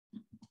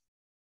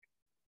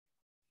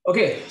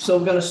Okay, so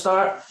we're gonna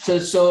start.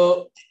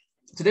 So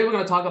today we're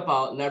gonna talk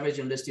about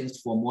leveraging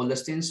listings for more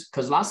listings.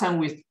 Because last time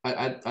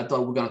I thought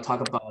we were gonna talk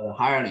about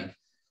hiring,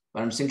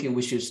 but I'm thinking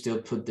we should still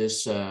put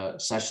this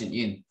session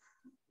in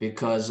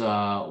because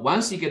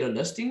once you get a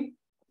listing,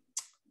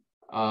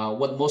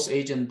 what most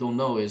agents don't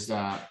know is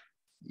that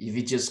if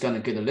you're just gonna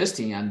get a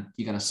listing and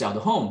you're gonna sell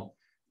the home,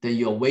 then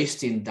you're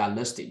wasting that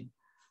listing.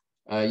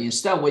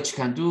 Instead, what you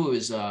can do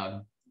is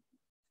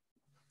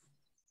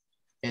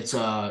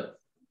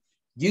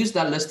use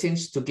that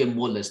listings to get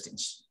more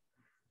listings.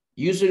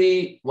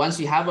 Usually, once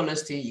you have a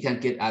listing, you can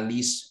get at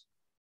least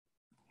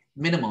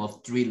minimum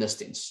of 3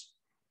 listings.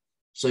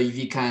 So if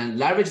you can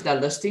leverage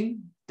that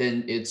listing,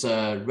 then it's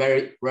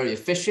very, very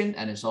efficient,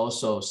 and it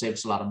also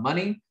saves a lot of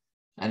money,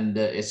 and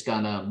it's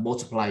gonna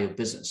multiply your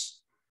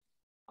business.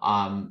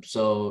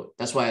 So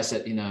that's why I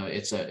said,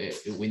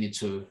 we need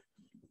to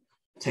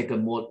take a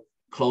more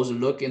closer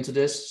look into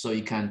this so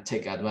you can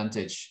take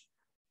advantage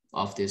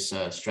of this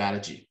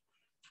strategy.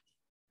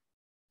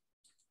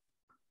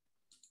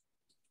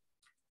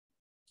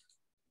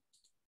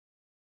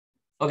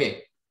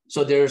 Okay,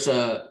 so there's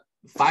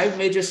 5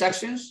 major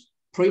sections: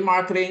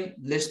 pre-marketing,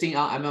 listing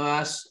on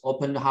MLS,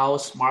 open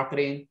house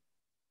marketing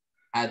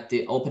at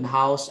the open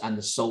house, and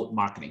the sold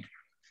marketing.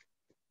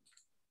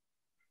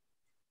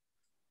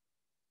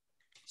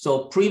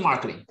 So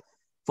pre-marketing.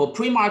 For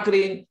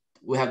pre-marketing,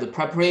 we have the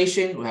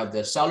preparation, we have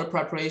the seller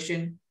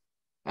preparation.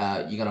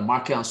 You're gonna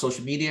market on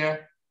social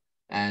media,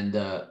 and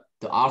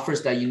the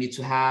offers that you need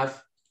to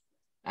have,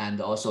 and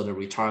also the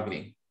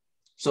retargeting.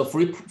 So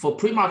for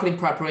pre-marketing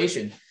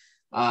preparation,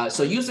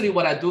 so usually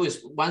what I do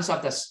is once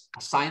I've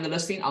assigned the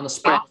listing on the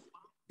spot,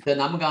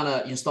 then I'm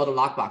gonna install the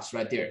lockbox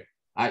right there.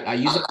 I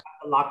use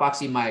a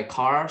lockbox in my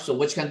car. So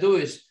what you can do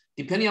is,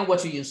 depending on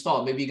what you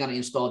install, maybe you're gonna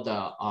install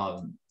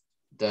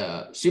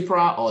the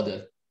Supra or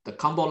the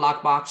combo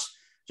lockbox.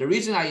 The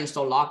reason I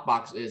install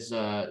lockbox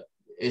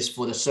is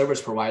for the service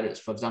providers.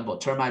 For example,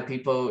 termite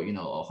people,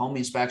 a home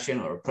inspection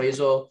or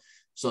appraisal.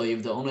 So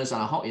if the owner is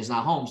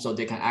not home, so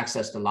they can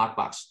access the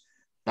lockbox.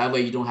 That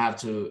way you don't have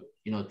to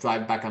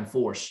drive back and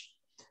forth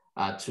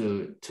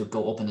to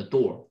go open the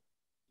door.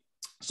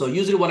 So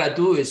usually what I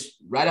do is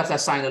right after I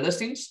sign the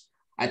listings,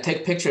 I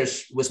take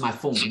pictures with my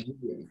phone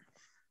immediately.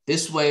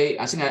 This way,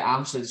 I think I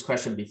answered this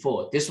question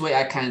before. This way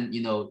I can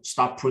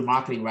start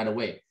pre-marketing right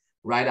away,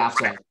 right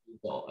after I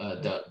do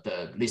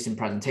the listing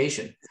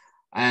presentation.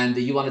 And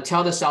you want to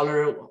tell the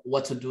seller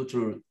what to do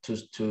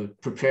to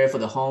prepare for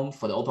the home,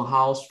 for the open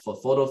house, for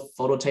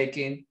photo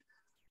taking,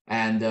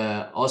 and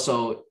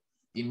also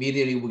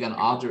immediately we're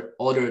gonna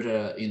order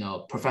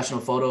the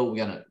professional photo.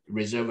 We're gonna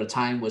reserve a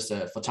time with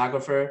the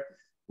photographer.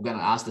 We're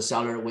gonna ask the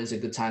seller when's a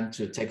good time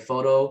to take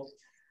photo,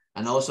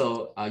 and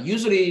also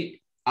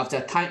usually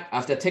after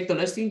I take the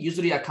listing,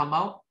 usually I come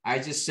out, I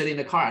just sit in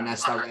the car and I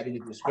start writing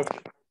the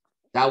description.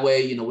 That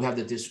way, we have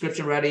the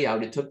description ready. I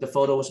already took the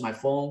photo with my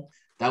phone.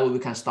 That way we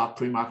can start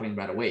pre-marketing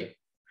right away.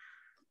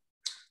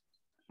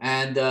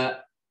 And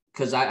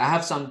because I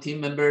have some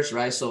team members,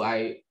 right? So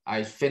I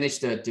I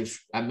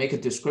make a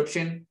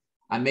description.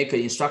 I make an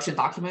instruction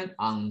document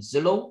on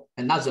Zillow,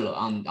 and not Zillow,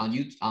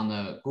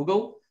 on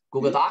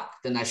Google Doc.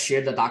 Then I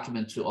share the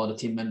document to all the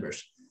team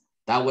members.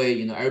 That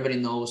way, everybody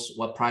knows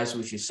what price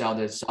we should sell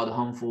the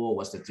home for.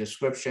 What's the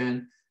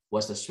description?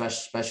 What's the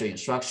special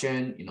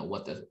instruction?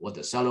 What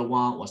the seller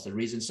want? What's the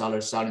reason seller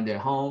is selling their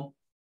home?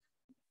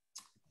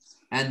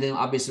 And then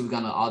obviously we're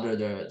gonna order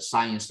the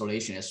sign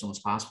installation as soon as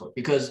possible,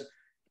 because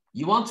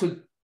you want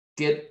to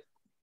get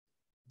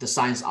the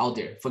signs out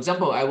there. For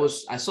example,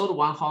 I sold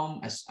one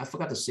home, I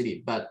forgot the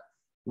city, but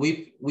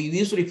we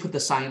usually put the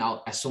sign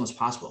out as soon as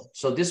possible.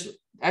 So this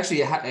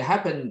actually it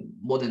happened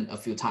more than a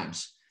few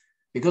times,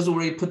 because we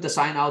already put the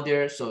sign out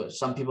there. So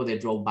some people, they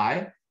drove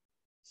by,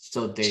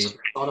 so they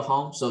saw the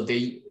home. So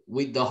the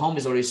home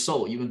is already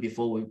sold even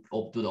before we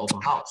do the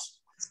open house.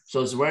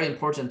 So it's very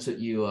important to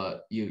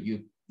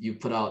you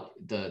put out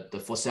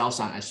the for sale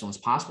sign as soon as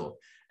possible.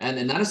 And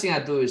another thing I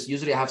do is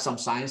usually I have some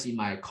signs in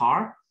my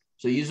car.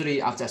 So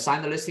usually after I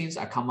sign the listings,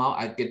 I come out,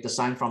 I get the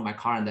sign from my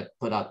car, and I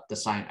put out the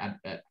sign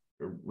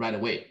right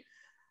away.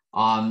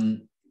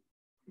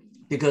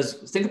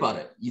 Because think about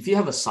it, if you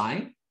have a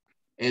sign,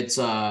 it's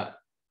a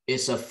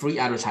free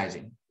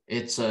advertising.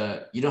 It's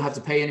you don't have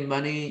to pay any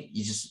money.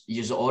 You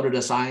just order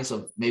the sign.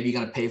 So maybe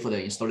you're gonna pay for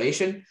the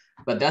installation,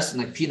 but that's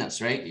like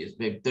peanuts, right? It's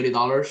maybe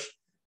 $30.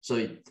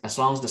 So as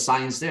long as the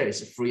sign is there,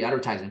 it's a free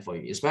advertising for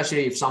you.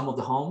 Especially if some of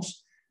the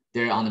homes,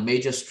 they're on the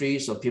major street,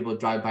 so people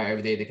drive by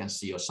every day, they can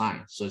see your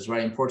sign. So it's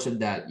very important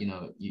that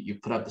you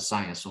put up the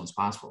sign as soon as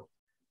possible.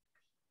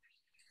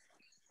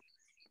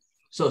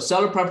 So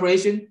seller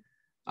preparation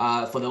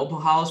for the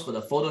open house, for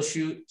the photo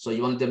shoot. So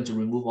you want them to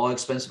remove all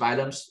expensive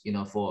items,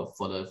 for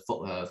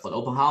the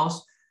open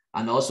house,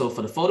 and also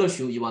for the photo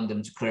shoot, you want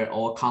them to clear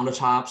all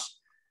countertops,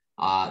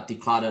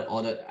 declutter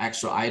all the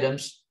extra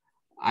items.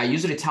 I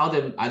usually tell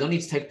them I don't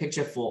need to take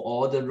picture for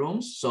all the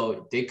rooms,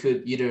 so they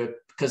could either,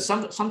 because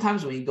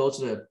sometimes when you go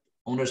to the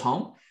owner's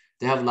home,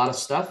 they have a lot of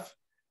stuff.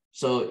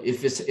 So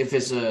if it's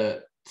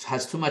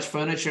has too much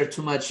furniture,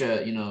 too much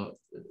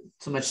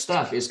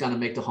stuff, it's gonna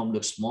make the home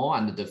look small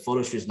and the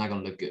photo shoot is not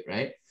gonna look good,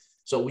 right?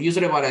 So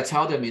usually what I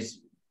tell them is,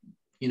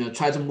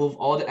 try to move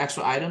all the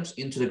extra items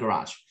into the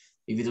garage.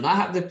 If you do not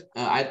have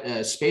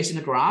the space in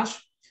the garage,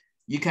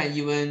 you can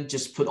even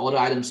just put all the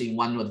items in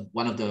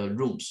one of the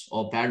rooms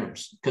or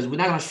bedrooms, because we're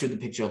not gonna shoot the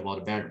picture of all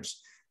the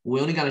bedrooms.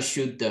 We're only gonna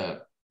shoot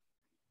the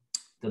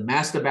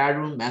master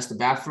bedroom, master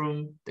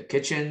bathroom, the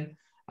kitchen,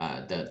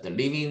 the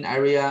living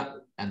area,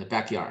 and the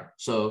backyard.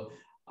 So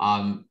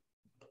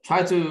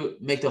try to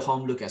make the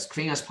home look as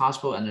clean as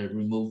possible and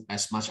remove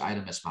as much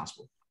item as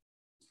possible.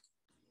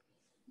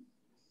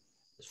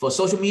 For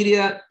social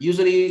media,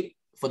 usually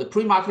for the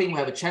pre-marketing, we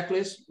have a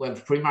checklist. We have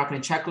a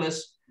pre-marketing checklist.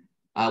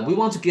 We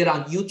want to get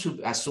on YouTube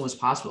as soon as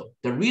possible.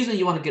 The reason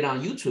you want to get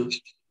on YouTube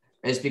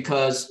is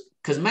because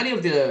many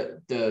of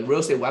the real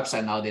estate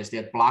website nowadays,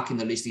 they're blocking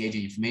the listing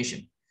agent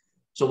information.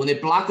 So when they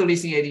block the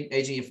listing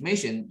agent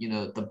information,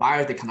 the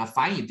buyer, they cannot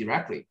find you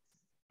directly.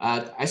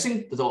 I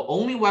think the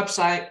only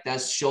website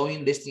that's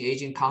showing listing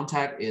agent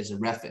contact is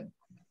Redfin.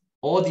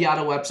 All the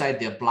other websites,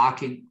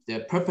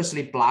 they're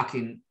purposely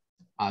blocking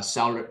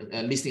seller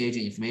listing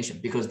agent information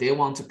because they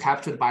want to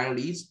capture the buyer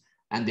leads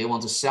and they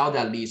want to sell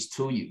that leads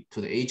to you, to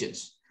the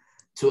agents.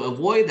 To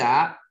avoid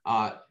that,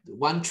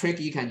 one trick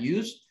you can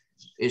use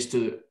is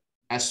to,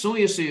 as soon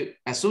as you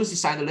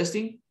sign the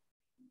listing,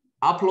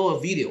 upload a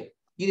video,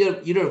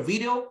 either a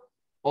video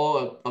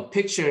or a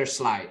picture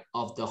slide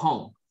of the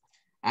home.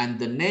 And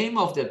the name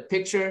of the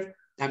picture,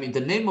 the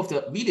name of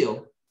the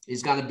video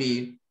is gonna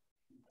be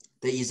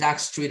the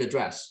exact street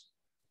address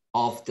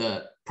of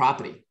the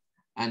property,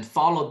 and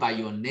followed by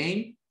your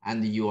name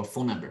and your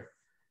phone number.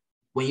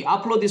 When you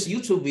upload this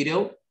YouTube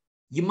video,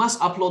 you must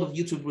upload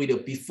the YouTube video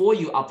before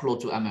you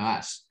upload to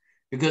MLS.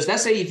 Because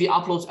let's say if you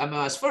upload to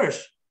MLS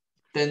first,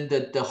 then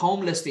the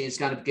home listing is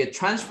gonna get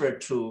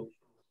transferred to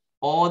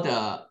all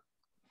the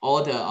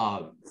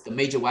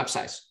major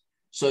websites.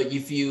 So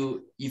if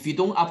you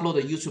don't upload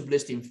the YouTube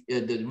listing,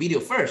 the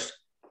video first,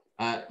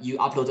 you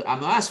upload the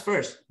MLS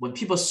first. When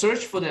people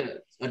search for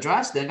the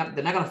address, they're not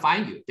gonna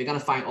find you. They're gonna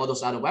find all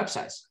those other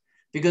websites.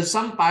 Because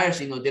some buyers,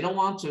 they don't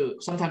want to,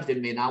 sometimes they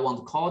may not want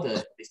to call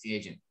the listing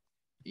agent,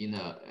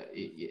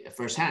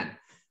 firsthand.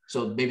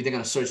 So maybe they're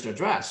gonna search the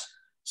address.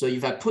 So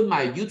if I put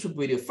my YouTube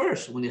video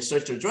first, when they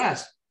search the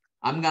address,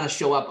 I'm gonna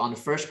show up on the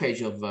first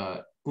page of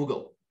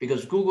Google,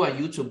 because Google and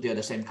YouTube, they're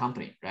the same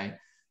company, right?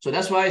 So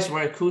that's why it's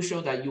very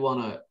crucial that you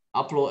wanna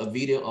upload a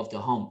video of the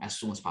home as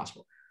soon as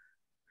possible.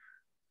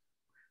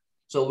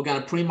 So we're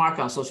gonna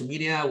pre-market on social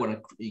media.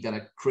 You're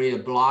gonna create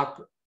a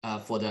blog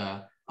for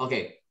the,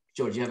 okay,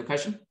 George, you have a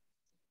question?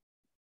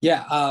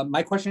 Yeah,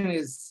 my question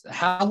is,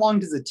 how long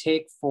does it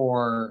take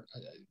for,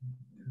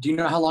 do you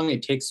know how long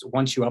it takes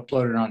once you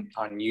upload it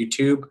on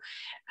YouTube,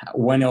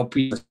 when it'll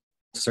be the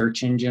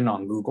search engine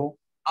on Google?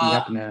 Do you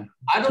happen to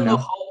I don't know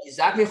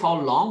exactly how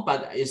long,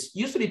 but it's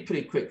usually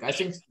pretty quick. I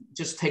think it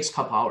just takes a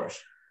couple hours.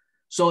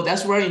 So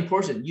that's very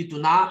important. You do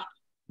not,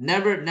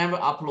 never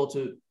upload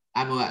to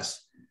MLS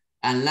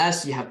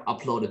unless you have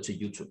uploaded to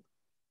YouTube.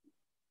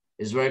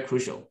 It's very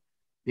crucial,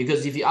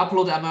 because if you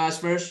upload to MLS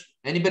first,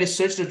 anybody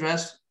search the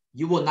address,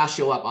 you will not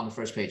show up on the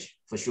first page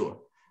for sure.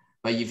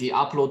 But if you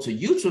upload to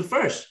YouTube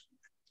first,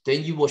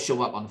 then you will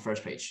show up on the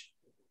first page.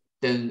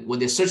 Then when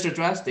they search the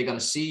address, they're gonna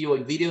see your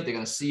video, they're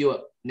gonna see your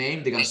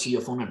name, they're gonna see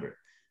your phone number.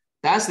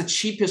 That's the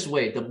cheapest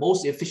way, the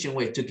most efficient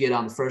way to get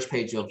on the first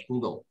page of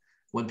Google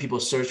when people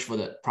search for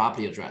the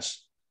property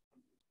address.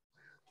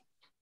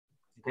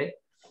 Okay.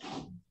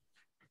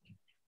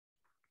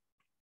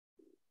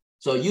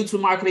 So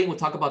YouTube marketing, we'll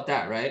talk about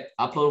that, right?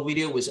 Upload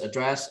video with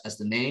address as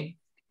the name.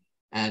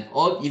 And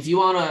if you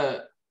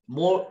want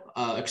more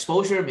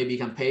exposure, maybe you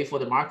can pay for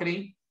the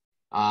marketing.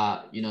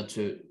 For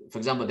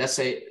example, let's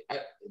say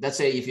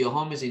if your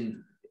home is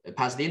in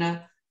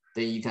Pasadena,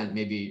 then you can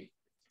maybe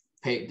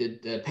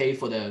pay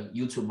for the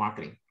YouTube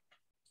marketing.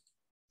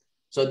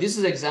 So this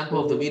is an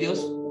example of the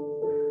videos.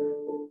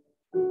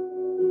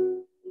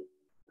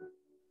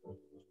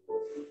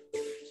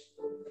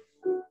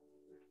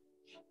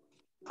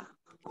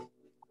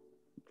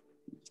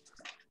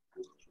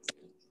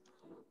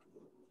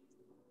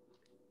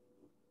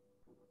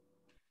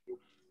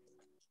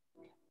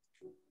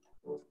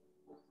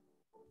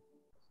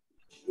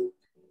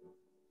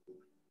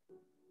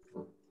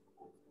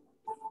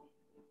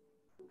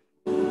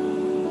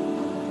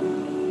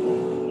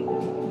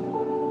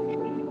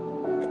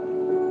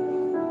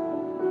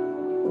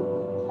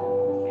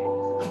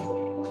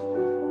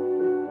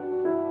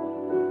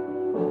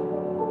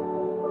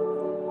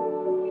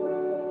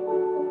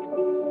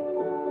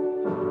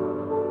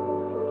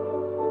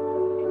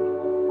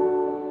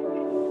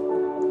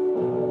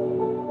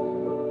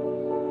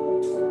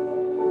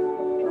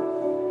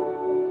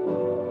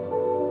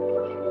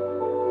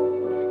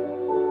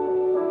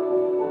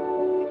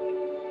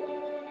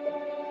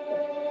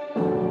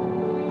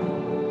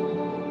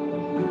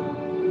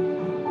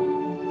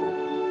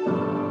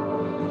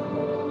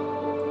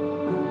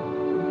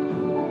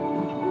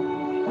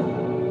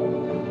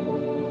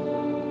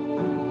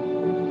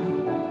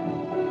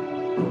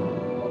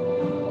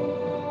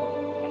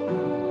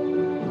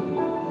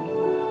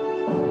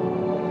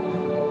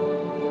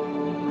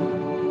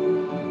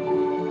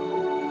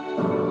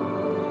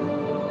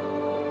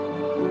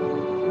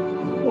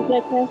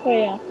 Black pepper,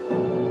 yeah.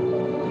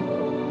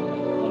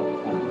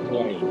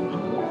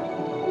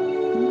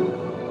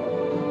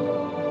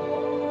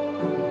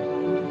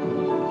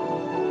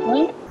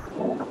 What?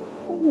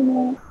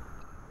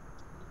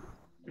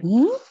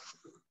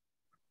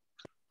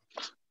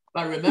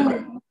 But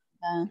remember,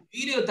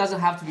 video doesn't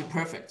have to be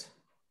perfect.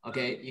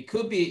 Okay, it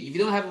could be, if you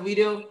don't have a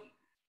video,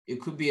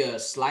 it could be a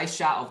slide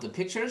shot of the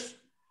pictures,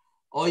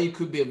 or it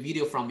could be a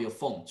video from your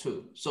phone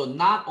too. So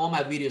not all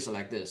my videos are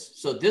like this.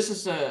 So this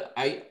is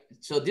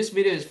so this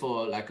video is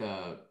for like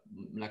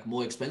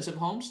more expensive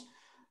homes.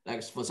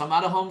 Like for some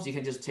other homes, you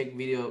can just take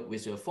video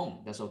with your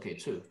phone. That's okay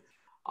too.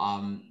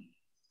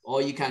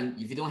 Or you can,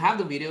 if you don't have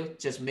the video,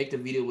 just make the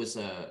video with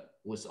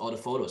all the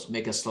photos.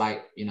 Make a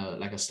slide,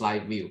 like a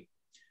slide view.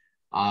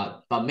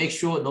 But make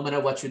sure, no matter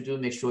what you do,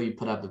 make sure you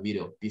put up the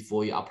video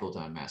before you upload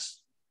to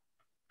MS.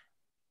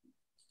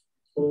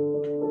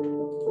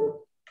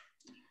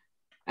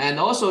 And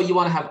also, you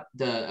want to have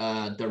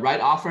the right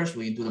offers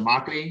when you do the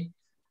marketing.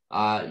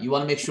 You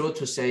want to make sure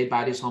to say,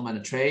 buy this home on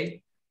a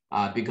trade,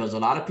 because a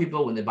lot of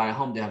people, when they buy a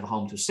home, they have a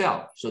home to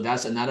sell. So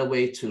that's another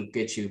way to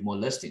get you more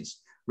listings.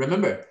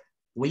 Remember,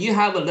 when you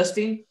have a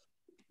listing,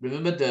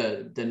 remember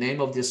the name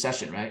of this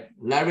session, right?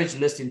 Leverage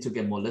listing to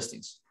get more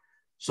listings.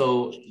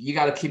 So you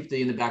got to keep that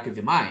in the back of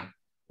your mind.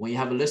 When you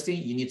have a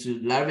listing, you need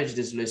to leverage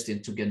this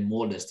listing to get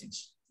more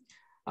listings.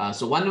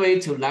 So one way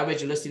to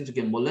leverage a listing to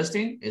get more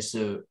listing is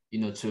to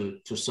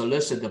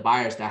solicit the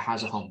buyers that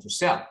has a home to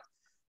sell.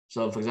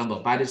 So for example,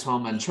 buy this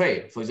home and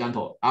trade. For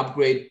example,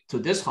 upgrade to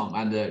this home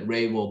and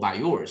Ray will buy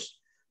yours.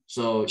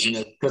 So,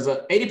 because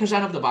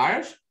 80% of the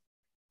buyers,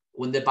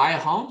 when they buy a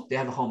home, they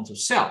have a home to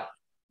sell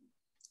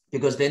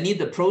because they need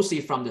the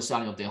proceeds from the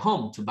selling of their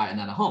home to buy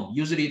another home.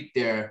 Usually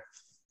they're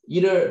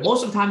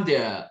most of the time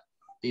they're,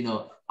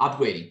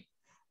 upgrading.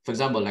 For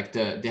example, like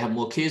they have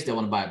more kids, they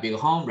want to buy a bigger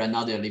home. Right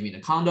now they're living in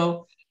a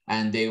condo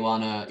and they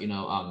want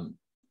to,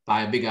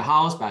 buy a bigger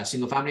house, buy a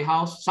single family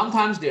house.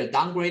 Sometimes they're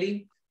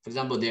downgrading. For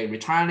example, they're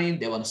retiring,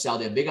 they want to sell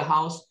their bigger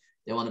house.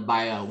 They want to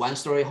buy a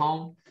one-story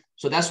home.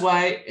 So that's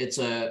why it's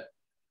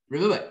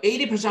remember,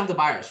 80% of the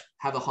buyers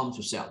have a home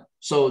to sell.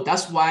 So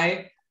that's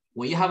why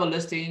when you have a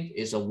listing,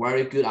 it's a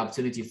very good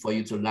opportunity for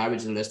you to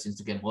leverage the listings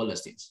to get more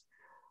listings.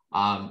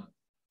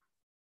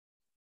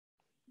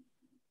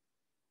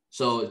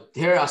 So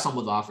here are some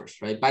of the offers,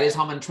 right? Buy this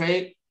home and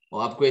trade,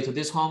 or upgrade to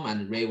this home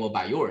and Ray will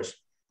buy yours.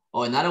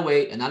 Or another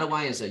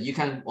one is that you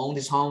can own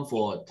this home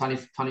for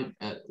 20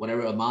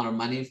 whatever amount of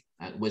money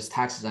with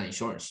taxes and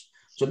insurance.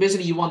 So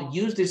basically you want to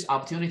use this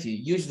opportunity,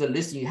 use the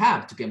listing you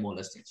have to get more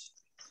listings.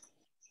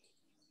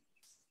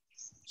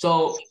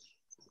 So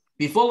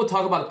before we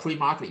talk about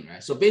pre-marketing,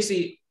 right? So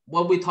basically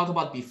what we talked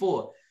about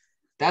before,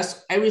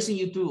 that's everything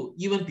you do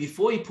even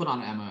before you put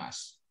on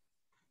MLS.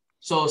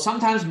 So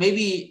sometimes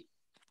maybe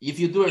if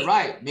you do it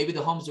right, maybe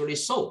the home's already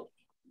sold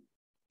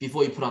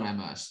before you put on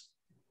MLS,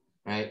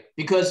 right?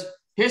 Because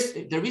here's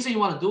the reason you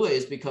want to do it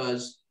is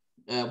because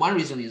one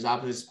reason is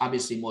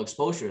obviously more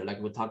exposure,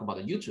 like we'll talk about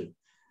on YouTube.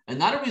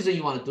 Another reason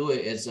you want to do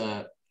it is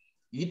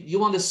you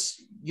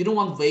don't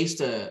want to waste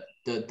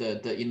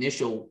the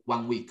initial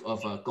 1 week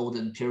of a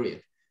golden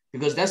period,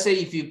 because let's say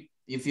if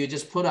you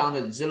just put on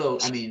a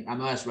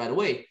MLS right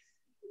away,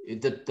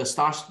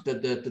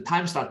 the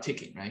time starts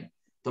ticking, right?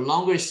 The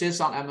longer it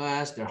sits on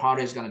MLS, the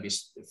harder it's going to be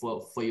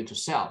for you to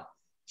sell.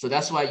 So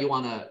that's why you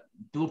want to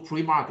do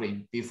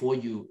pre-marketing before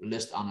you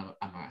list on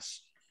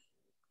MLS.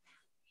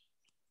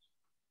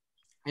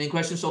 Any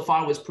questions so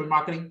far with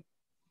pre-marketing?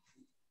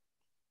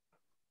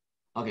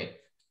 Okay.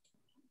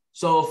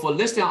 So for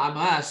listing on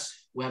MLS,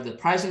 we have the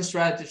pricing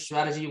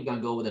strategy. We're going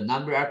to go with the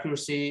number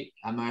accuracy,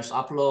 MLS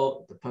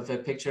upload, the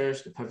perfect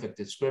pictures, the perfect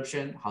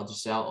description, how to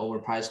sell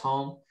overpriced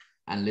home,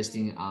 and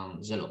listing on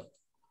Zillow.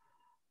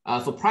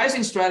 For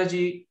pricing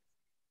strategy,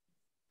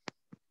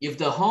 if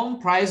the home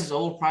price is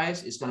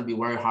overpriced, it's going to be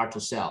very hard to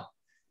sell.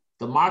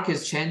 The market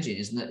is changing.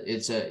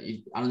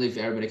 I don't know if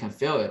everybody can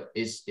feel it.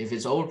 If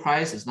it's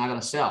overpriced, it's not going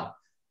to sell.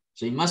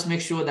 So you must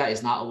make sure that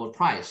it's not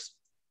overpriced.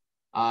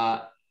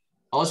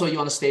 Also, you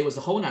want to stay with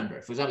the whole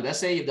number. For example, let's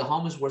say if the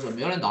home is worth $1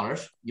 million,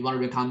 you want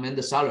to recommend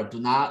the seller do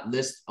not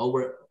list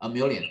over $1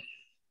 million.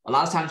 A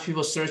lot of times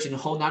people search in the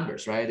whole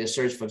numbers, right? They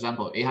search, for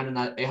example,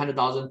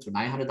 800,000 to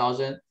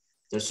 900,000.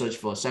 They search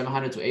for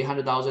 700 to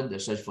 800,000. They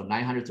search for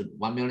 900 to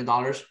 $1 million.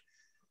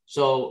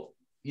 So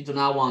you do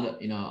not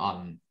want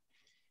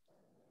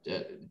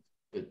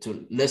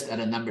to list at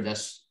a number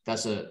that's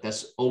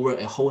over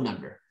a whole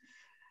number.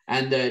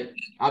 And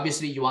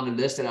obviously you want to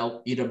list it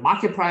out either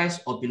market price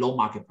or below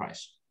market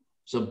price.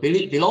 So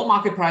below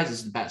market price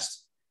is the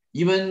best.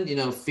 Even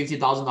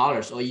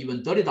 $50,000 or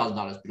even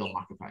 $30,000 below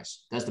market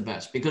price. That's the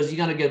best because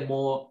you're gonna get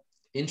more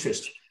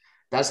interest.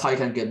 That's how you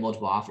can get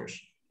multiple offers.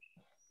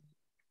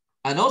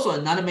 And also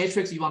another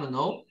matrix you want to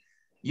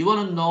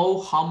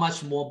know how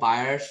much more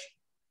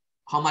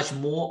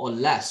or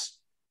less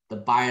the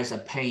buyers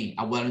are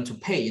willing to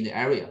pay in the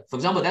area. For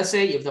example, let's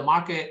say if the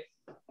market,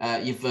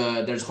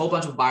 there's a whole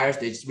bunch of buyers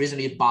that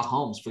recently bought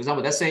homes. For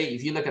example, let's say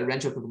if you look at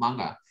Rancho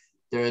Cucamonga,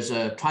 there's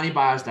 20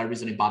 buyers that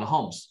recently bought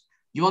homes.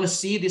 You want to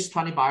see these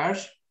 20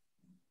 buyers,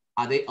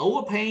 Are they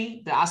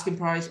overpaying the asking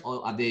price,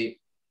 or are they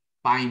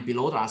buying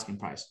below the asking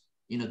price?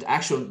 You know, the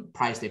actual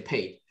price they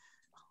paid.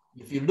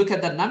 If you look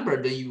at that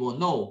number, then you will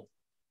know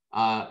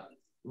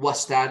what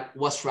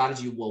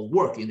strategy will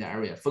work in the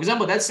area. For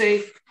example, let's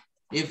say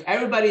if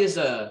everybody is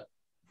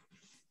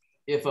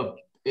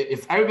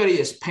if everybody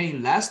is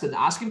paying less than the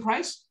asking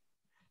price,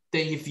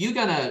 then if you're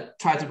gonna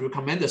try to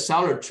recommend the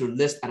seller to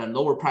list at a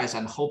lower price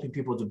and hoping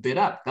people to bid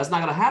up, that's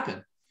not gonna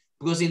happen,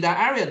 because in that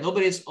area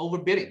nobody's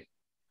overbidding.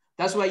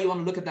 That's why you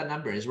want to look at that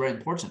number. It's very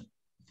important.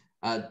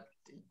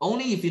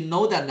 Only if you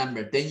know that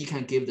number, then you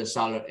can give the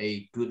seller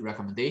a good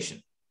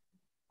recommendation.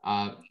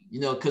 You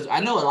know, because I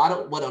know a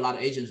lot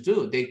of agents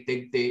do.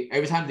 They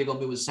every time they go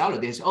meet with seller,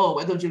 they say, "Oh,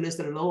 why don't you list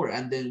it lower?"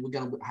 And then we're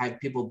gonna have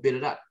people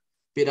bid up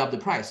the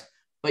price.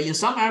 But in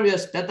some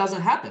areas that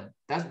doesn't happen.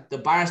 That's the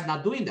buyer's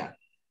not doing that.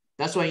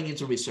 That's why you need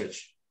to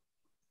research.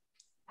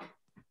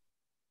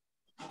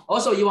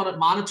 Also, you want to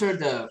monitor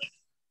the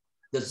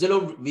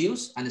Zillow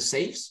reviews and the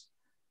saves.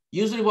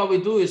 Usually, what we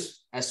do is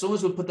as soon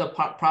as we put the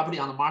property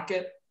on the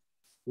market,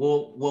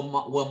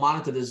 we'll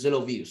monitor the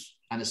Zillow views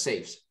and the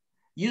saves.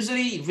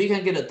 Usually, if we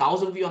can get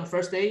 1,000 views on the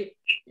first day,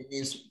 it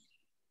means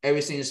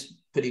everything is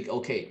pretty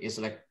okay. It's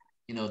like,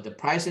 you know, the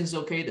pricing is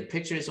okay, the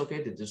picture is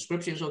okay, the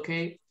description is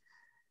okay.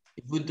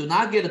 If we do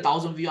not get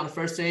 1,000 views on the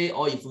first day,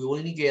 or if we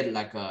only get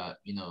like a,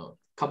 you know,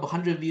 couple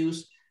hundred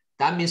views,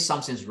 that means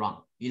something's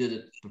wrong.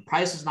 Either the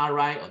price is not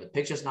right, or the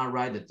picture is not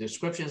right, the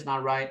description is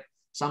not right.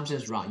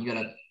 Something's wrong. You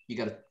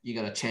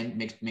gotta change,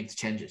 make the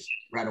changes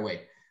right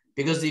away.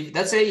 Because if,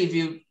 let's say if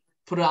you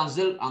put it on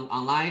Zillow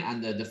online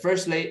and the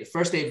first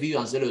day view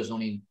on Zillow is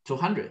only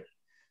 200,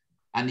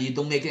 and you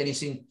don't make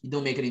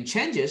any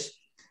changes,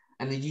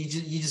 and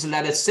you just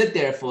let it sit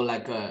there for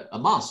like a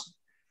month,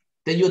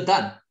 then you're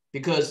done,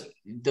 because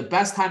the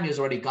best time is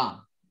already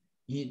gone.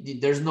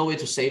 There's no way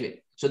to save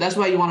it. So that's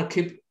why you want to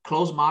keep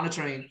close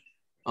monitoring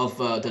of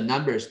the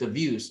numbers, the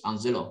views on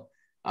Zillow.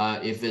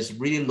 If it's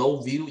really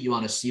low view, you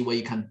want to see where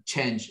you can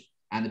change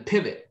and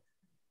pivot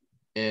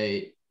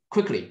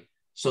quickly,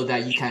 so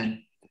that you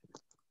can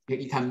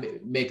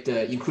make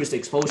the increase the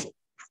exposure.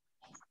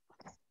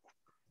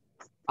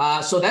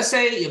 So let's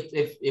say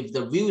if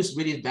the view is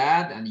really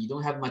bad and you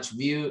don't have much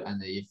view, and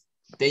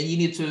then you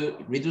need to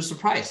reduce the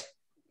price.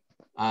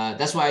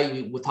 That's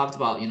why we talked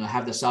about, you know,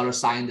 have the seller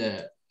sign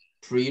the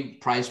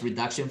pre-price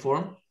reduction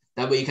form.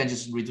 That way you can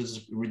just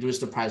reduce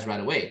the price right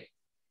away.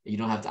 You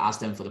don't have to ask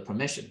them for the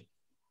permission.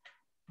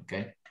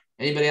 Okay.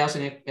 Anybody else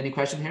any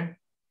question here?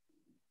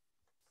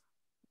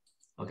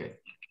 Okay.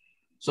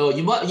 So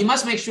you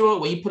must make sure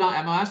when you put on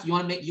MLS,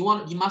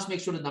 you must make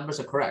sure the numbers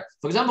are correct.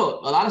 For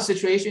example, a lot of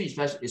situations,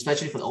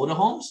 especially for the older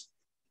homes,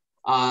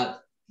 for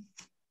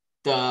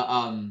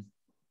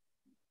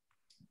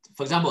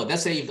example,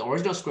 let's say if the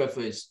original square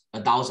foot is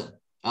 1,000,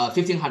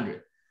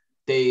 1,500,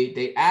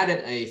 they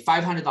added a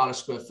 $500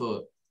 square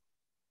foot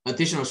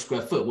additional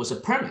square foot was a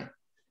permit,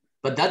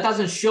 but that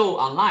doesn't show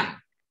online.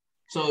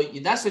 So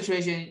in that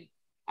situation,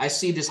 I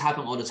see this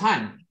happen all the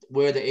time,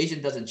 where the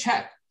agent doesn't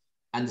check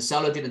and the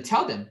seller didn't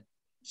tell them.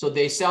 So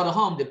they sell the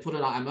home, they put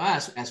it on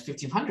MLS as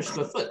 1,500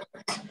 square foot.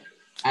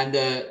 And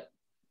the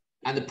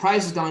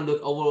price is gonna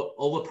look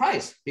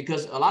overpriced,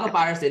 because a lot of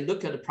buyers, they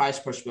look at the price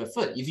per square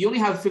foot. If you only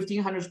have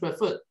 1,500 square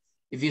foot,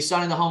 if you're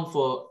selling the home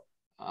for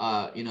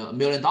you know, $1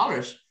 million,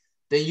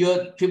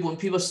 then when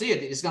people see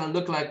it, it's gonna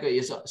look like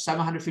it's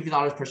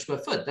 $750 per square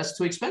foot. That's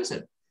too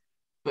expensive.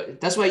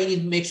 But that's why you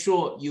need to make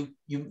sure you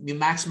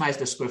maximize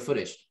the square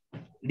footage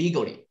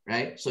legally,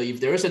 right? So if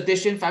there is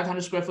addition,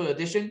 500 square foot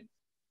addition,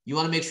 you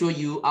want to make sure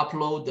you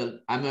upload the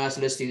MLS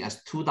listing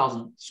as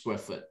 2,000 square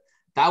foot.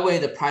 That way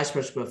the price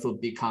per square foot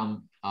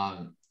become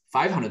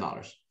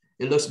 $500.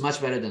 It looks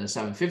much better than the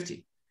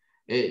 $750.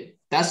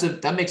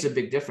 That makes a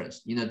big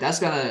difference. You know,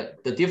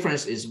 the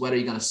difference is whether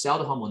you're gonna sell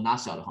the home or not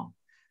sell the home,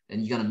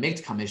 and you're gonna make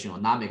the commission or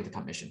not make the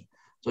commission.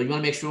 So you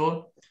want to make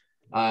sure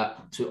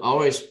to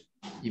always,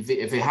 if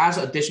it has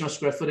additional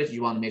square footage,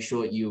 you want to make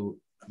sure you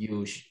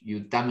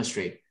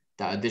demonstrate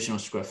the additional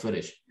square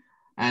footage.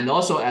 And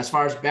also, as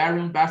far as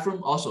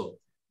bathroom, also,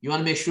 you want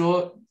to make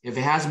sure if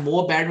it has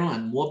more bedroom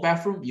and more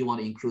bathroom, you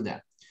want to include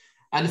that.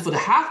 And for the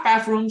half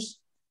bathrooms,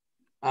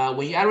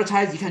 when you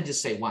advertise, you can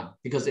just say one,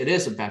 because it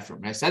is a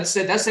bathroom, right? So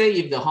let's say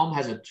if the home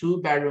has a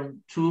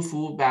 2-bedroom, 2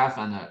 full bath,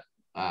 and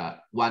a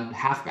 1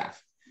 half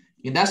bath.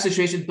 In that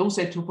situation, don't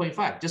say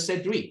 2.5, just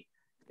say 3.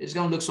 It's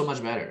going to look so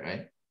much better,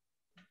 right?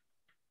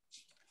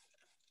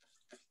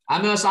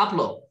 MLS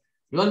upload.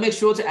 You want to make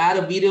sure to add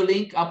a video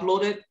link,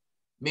 upload it.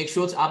 Make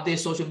sure to update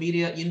social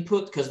media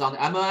input, because on the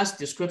MLS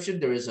description,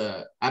 there is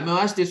a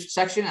MLS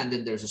section, and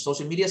then there's a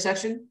social media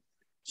section.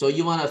 So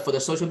you want to, for the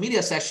social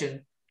media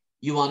section,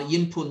 you want to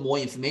input more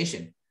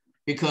information,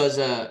 because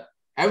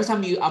every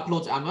time you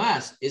upload to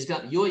MLS,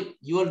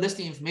 your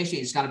listing information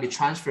is going to be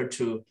transferred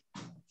to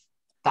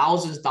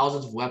thousands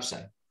of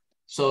websites.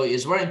 So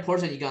it's very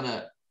important. You're going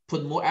to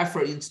put more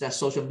effort into that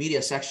social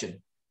media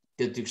section,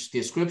 the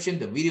description,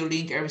 the video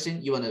link,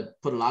 everything. You want to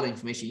put a lot of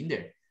information in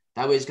there.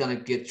 That way it's going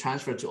to get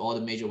transferred to all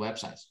the major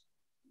websites.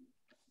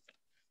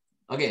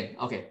 Again,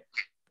 okay.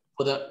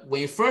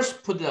 when you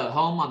first put the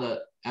home on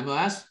the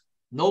MLS,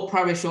 no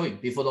private showing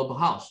before the open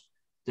house.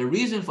 The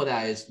reason for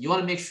that is you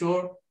want to make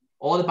sure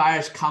all the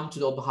buyers come to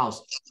the open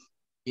house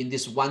in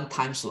this one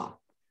time slot.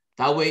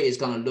 That way it's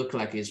going to look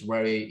like it's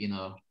very,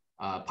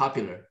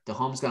 popular. The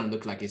home's going to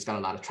look like it's got a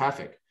lot of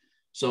traffic.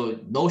 So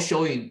no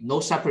showing, no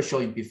separate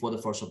showing before the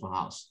first open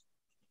house.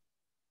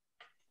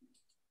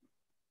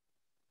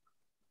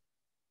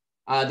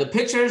 The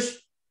pictures,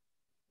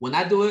 when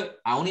I do it,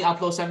 I only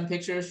upload 7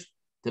 pictures.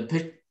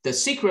 The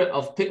secret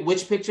of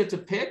which picture to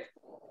pick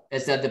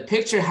is that the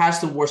picture has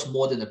to worth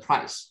more than the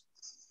price.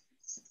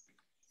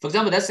 For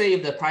example, let's say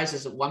if the price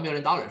is $1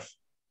 million,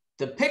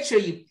 the picture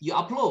you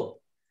upload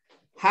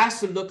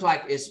has to look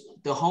like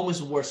the home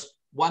is worth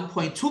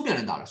 $1.2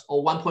 million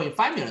or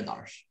 $1.5 million,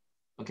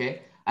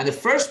 okay? And the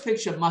first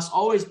picture must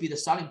always be the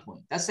selling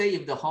point. Let's say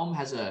if the home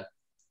has a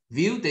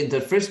view, then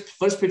the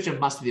first picture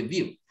must be a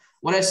view.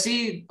 What I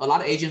see a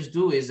lot of agents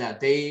do is that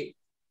they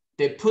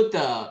put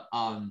the,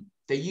 all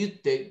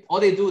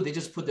they do, they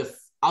just put the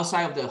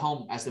outside of the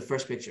home as the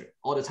first picture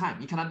all the time.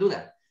 You cannot do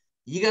that.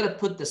 You got to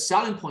put the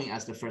selling point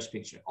as the first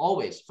picture,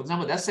 always. For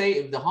example, let's say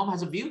if the home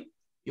has a view,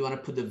 you want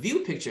to put the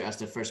view picture as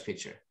the first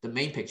picture, the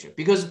main picture.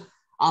 Because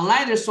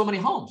online, there's so many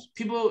homes.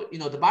 People,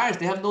 the buyers,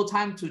 they have no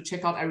time to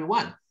check out every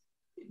one.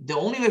 The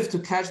only way to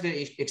catch their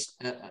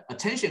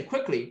attention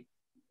quickly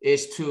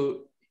is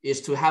to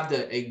have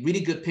a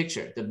really good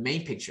picture, the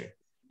main picture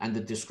and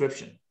the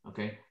description,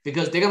 okay?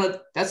 Because they're going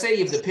to, let's say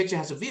if the picture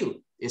has a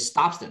view, it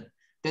stops them.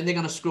 Then they're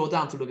going to scroll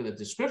down to look at the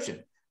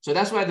description. So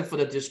that's why for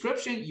the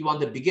description, you want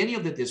the beginning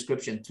of the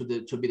description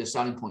to be the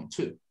selling point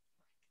too.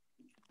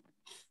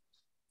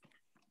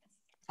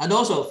 And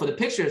also for the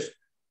pictures,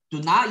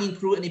 do not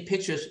include any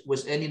pictures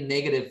with any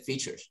negative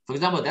features. For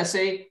example, let's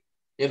say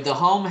if the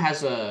home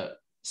has a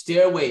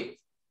stairway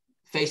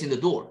facing the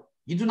door,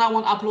 you do not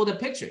want to upload a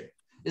picture.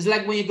 It's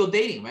like when you go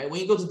dating, right?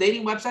 When you go to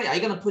dating website, are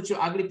you going to put your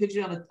ugly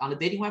picture on the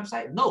dating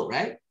website? No,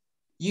 right?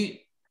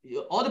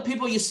 All the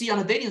people you see on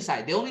the dating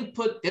site, they're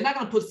not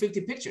going to put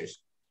 50 pictures.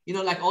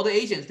 Like all the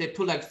agents, they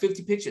put like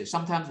 50 pictures,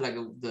 sometimes like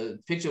the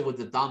picture with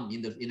the thumb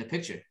in the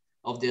picture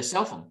of their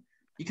cell phone.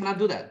 You cannot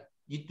do that.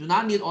 You do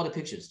not need all the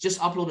pictures. Just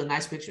upload the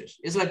nice pictures.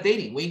 It's like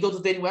dating. When you go to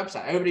the dating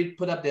website, everybody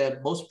put up their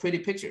most pretty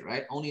picture,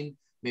 right? Only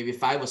maybe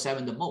 5 or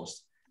 7 the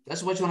most.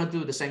 That's what you want to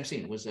do, the same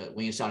thing with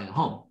when you're selling a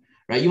home,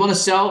 right? You want to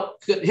sell,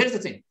 here's the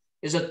thing.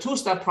 It's a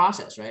 2-step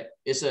process, right?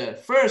 It's a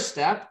first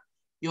step,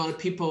 you want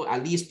people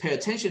at least pay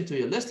attention to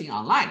your listing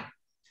online.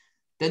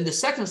 Then the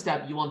second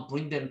step, you want to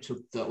bring them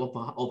to the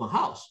open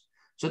house.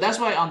 So that's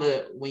why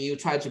when you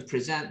try to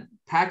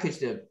package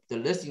the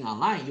listing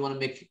online, you want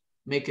to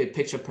make it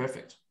picture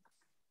perfect.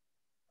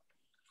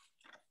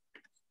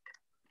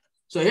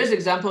 So here's an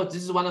example.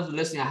 This is one of the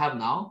listings I have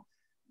now.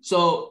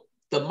 So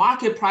the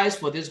market price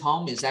for this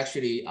home is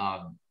actually,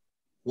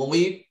 before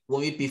we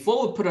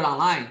put it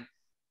online,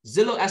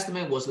 Zillow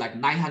estimate was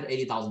like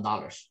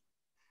 $980,000.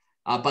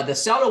 But the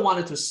seller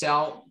wanted to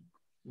sell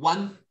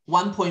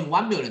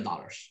 $1.1 million.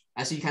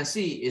 As you can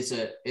see, it's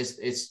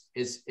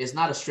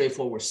not a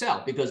straightforward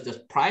sell because the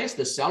price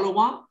the seller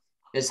want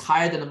is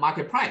higher than the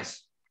market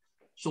price.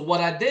 So what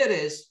I did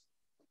is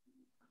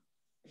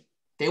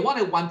they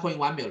wanted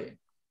 1.1 million.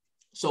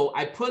 So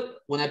I put,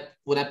 when I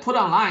put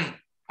online,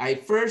 I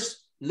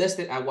first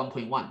listed at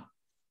 1.1.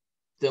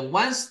 Then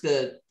once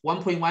the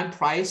 1.1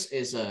 price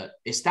is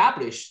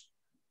established,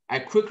 I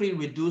quickly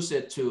reduce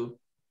it to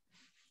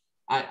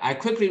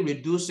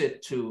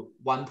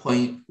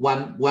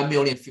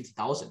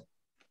 1,150,000.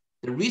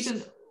 The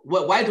reason,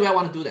 why do I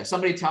want to do that?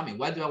 Somebody tell me,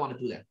 why do I want to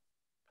do that?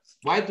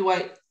 Why do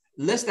I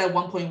list at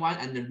 1.1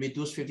 and then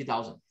reduce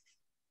 50,000?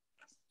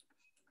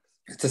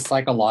 It's a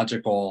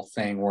psychological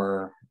thing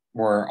where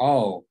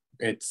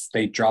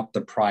they dropped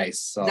the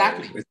price. So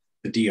exactly. It's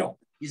the deal.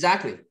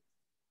 Exactly.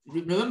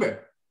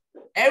 Remember,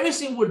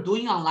 everything we're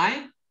doing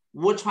online,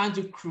 we're trying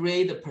to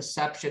create a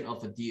perception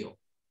of a deal.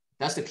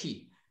 That's the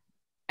key.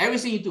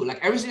 Everything you do,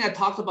 like everything I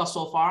talked about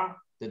so far,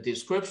 the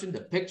description,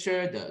 the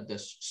picture, the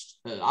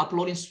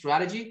uploading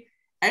strategy,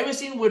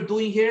 everything we're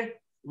doing here,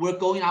 we're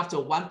going after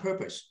one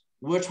purpose.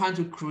 We're trying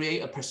to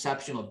create a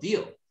perception of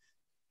deal.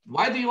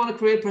 Why do you want to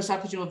create a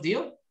perception of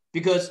deal?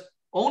 Because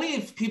only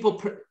if people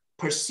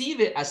perceive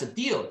it as a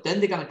deal, then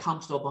they're going to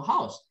come to the open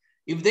house.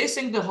 If they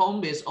think the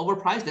home is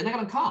overpriced, they're not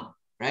going to come,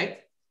 right?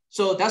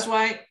 So that's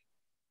why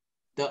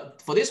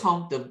for this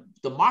home,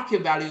 the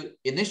market value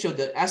initial,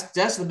 the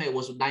estimate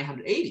was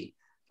 980,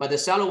 but the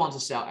seller wants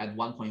to sell at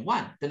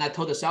 1.1. Then I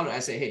told the seller, I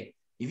say, hey,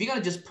 if you're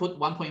going to just put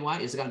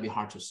 1.1, it's going to be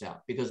hard to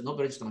sell because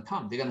nobody's going to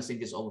come. They're going to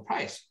think it's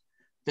overpriced.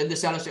 Then the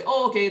seller say,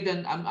 oh, okay,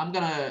 then I'm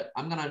gonna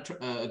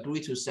agree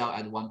to sell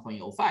at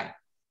 1.05.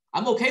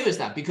 I'm okay with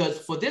that because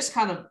for this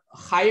kind of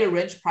higher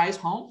range price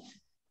home,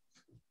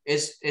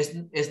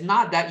 it's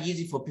not that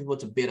easy for people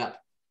to bid up.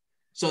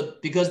 So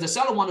because the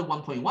seller wanted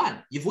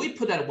 1.1, if we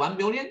put at 1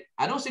 million,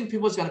 I don't think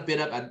people's gonna bid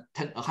up at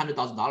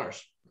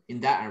 $100,000 in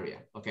that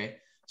area. Okay,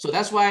 so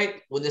that's why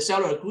when the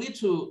seller agreed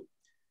to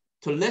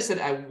list it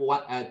at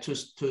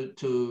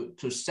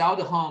to sell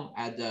the home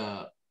at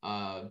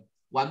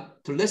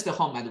to list the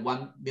home at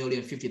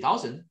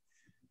 1,050,000.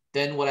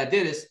 Then what I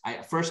did is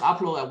I first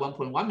upload at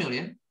 1.1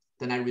 million,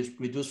 then I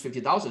reduce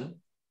 50,000.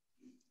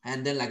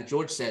 And then like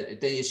George said,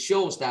 then it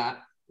shows that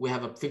we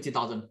have a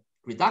 50,000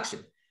 reduction.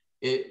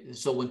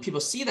 So when people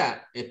see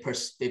that,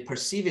 they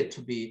perceive it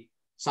to be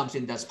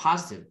something that's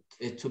positive,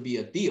 to be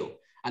a deal.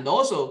 And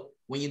also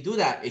when you do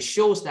that, it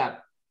shows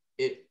that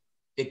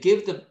it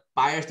gives the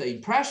buyers the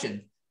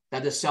impression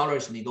that the seller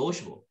is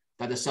negotiable,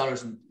 that the seller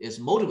is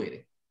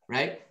motivated,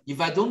 right?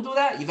 If I don't do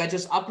that, if I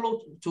just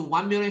upload to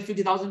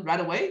 1,050,000 right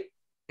away,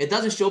 it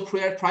doesn't show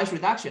price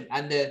reduction.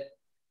 And the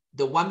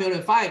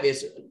 1,005,000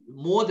 is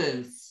more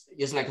than,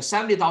 is like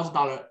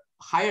 $70,000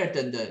 higher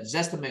than the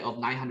estimate of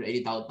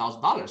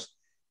 $980,000.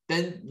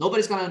 Then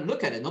nobody's gonna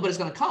look at it. Nobody's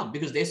gonna come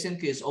because they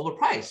think it's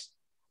overpriced,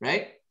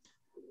 right?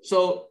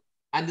 So,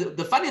 and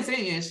the funny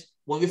thing is,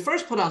 when we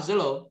first put on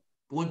Zillow,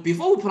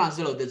 before we put on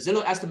Zillow, the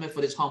Zillow estimate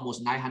for this home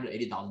was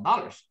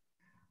 $980,000.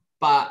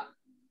 But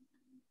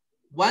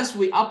once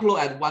we upload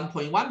at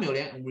 1.1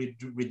 million and we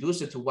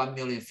reduce it to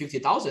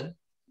 1,050,000,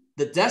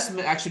 the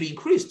estimate actually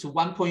increased to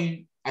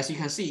as you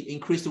can see,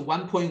 increased to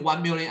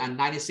 $1.1 million and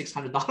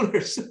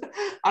 $9,600.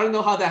 I don't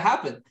know how that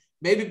happened.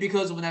 Maybe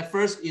because when I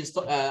first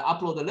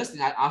upload the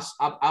listing, I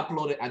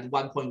uploaded at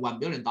 $1.1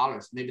 million.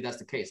 Maybe that's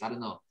the case. I don't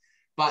know.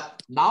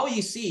 But now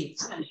you see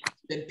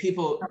that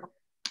people,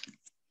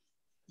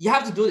 you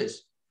have to do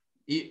this.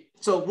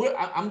 So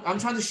I'm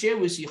trying to share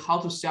with you how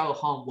to sell a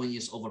home when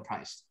it's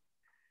overpriced.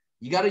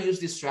 You got to use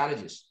these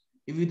strategies.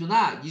 If you do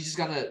not, you're just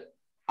gonna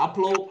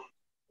upload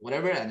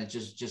whatever and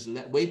just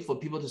wait for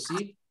people to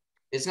see.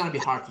 It's gonna be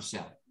hard to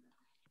sell.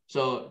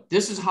 So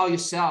this is how you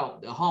sell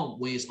the home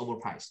when it's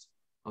overpriced.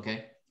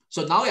 Okay.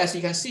 So now, as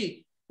you can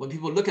see, when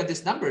people look at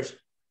these numbers,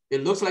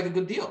 it looks like a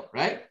good deal,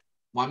 right?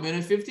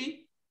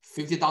 1,050,000,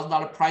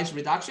 $50,000 price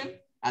reduction,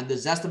 and the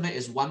estimate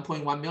is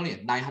 1.1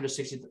 million,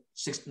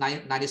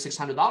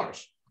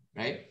 $9,600,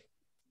 right?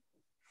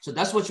 So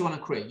that's what you want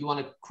to create. You want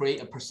to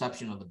create a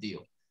perception of a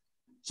deal.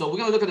 So we're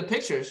gonna look at the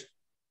pictures.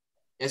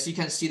 As you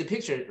can see the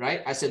picture,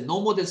 right? I said no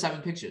more than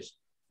 7 pictures.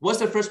 What's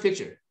the first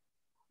picture?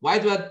 Why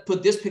do I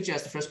put this picture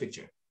as the first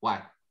picture?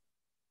 Why?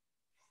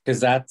 Because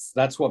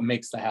that's what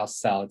makes the house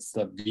sell. It's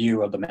the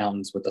view of the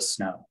mountains with the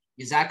snow.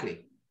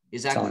 Exactly.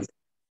 Selling.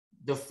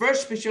 The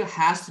first picture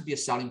has to be a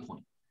selling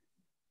point.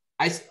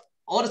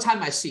 All the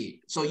time I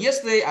see. So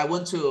yesterday I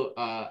went to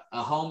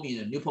a home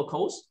in Newport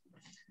Coast.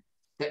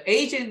 The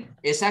agent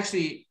is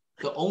actually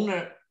the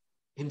owner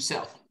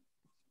himself.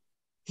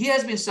 He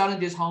has been selling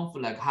this home for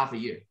like half a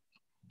year.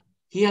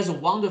 He has a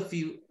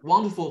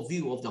wonderful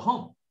view of the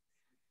home.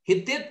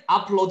 He did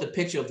upload the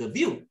picture of the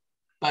view,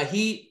 but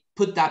he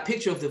put that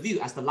picture of the view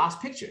as the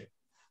last picture.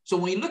 So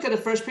when you look at the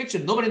first picture,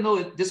 nobody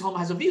knows this home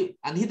has a view,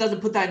 and he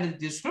doesn't put that in the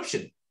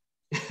description.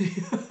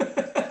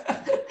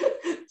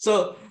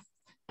 So,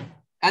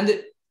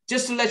 and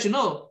just to let you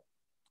know,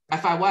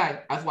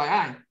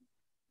 FYI,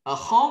 a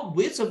home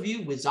with a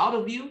view, without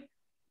a view,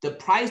 the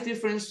price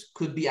difference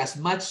could be as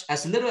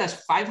little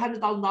as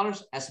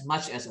 $500,000, as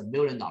much as $1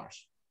 million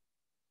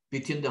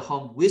between the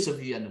home with a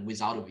view and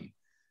without a view.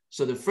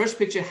 So the first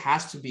picture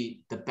has to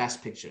be the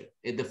best picture.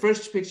 The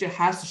first picture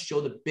has to show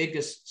the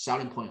biggest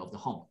selling point of the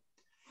home.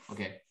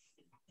 Okay.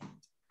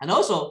 And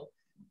also,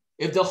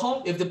 if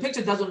the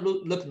picture doesn't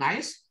look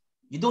nice,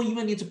 you don't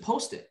even need to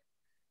post it.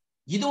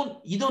 You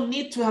don't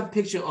need to have a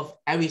picture of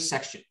every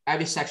section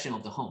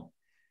of the home.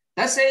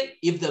 Let's say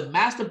if the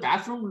master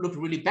bathroom looks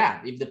really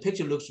bad, if the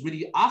picture looks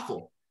really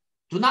awful,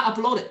 do not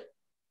upload it.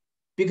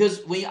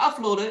 Because when you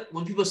upload it,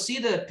 when people see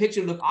the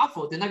picture look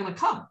awful, they're not gonna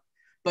come.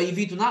 But if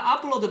you do not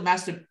upload the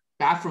master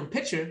bathroom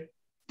picture,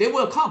 they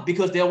will come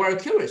because they're very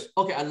curious.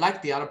 Okay, I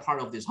like the other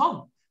part of this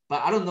home,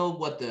 but I don't know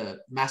what the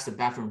master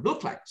bathroom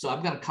look like. So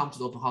I'm gonna come to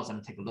the open house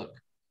and take a look,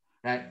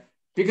 right?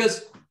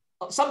 Because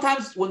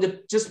sometimes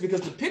just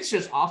because the picture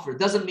is offered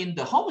doesn't mean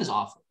the home is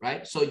offered,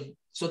 right? So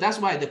that's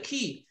why the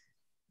key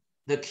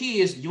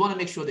is you want to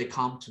make sure they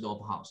come to the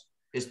open house.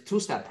 It's a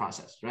 2-step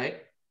process,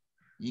 right?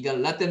 You gotta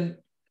let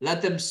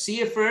them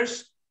see it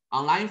first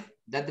online,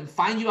 let them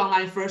find you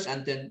online first,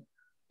 and then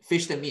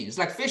fish them in. It's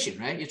like fishing,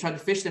 right? You try to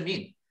fish them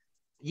in.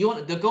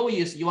 The goal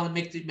is you want to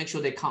make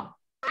sure they come.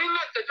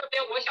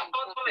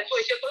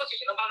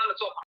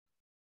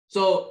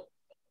 So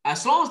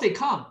as long as they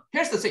come,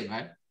 here's the thing,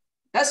 right?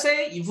 Let's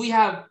say if we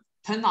have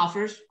 10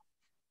 offers,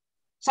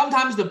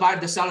 sometimes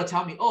the seller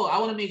tell me, oh, I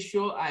want to make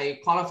sure I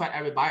qualify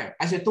every buyer.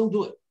 I said, don't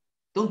do it.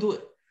 Don't do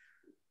it.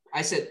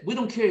 I said, we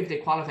don't care if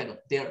they're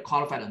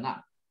qualified or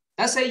not.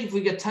 Let's say if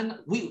we get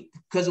 10,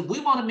 because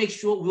we want to make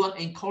sure, we want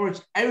to encourage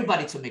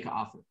everybody to make an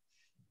offer.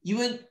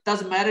 Even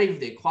doesn't matter if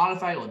they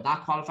qualify or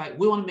not qualify.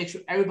 We want to make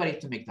sure everybody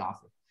to make the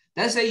offer.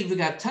 Let's say if we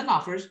got 10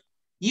 offers,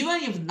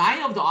 even if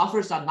 9 of the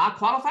offers are not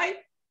qualified,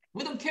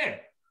 we don't care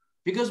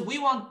because we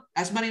want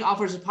as many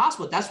offers as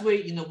possible. That's where,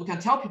 we can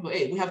tell people,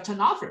 hey, we have 10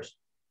 offers.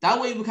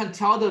 That way we can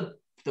tell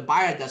the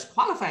buyer that's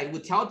qualified, we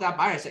tell that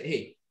buyer, say,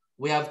 hey,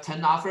 we have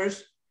 10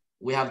 offers.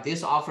 We have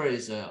this offer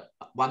is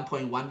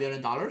 $1.1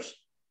 million.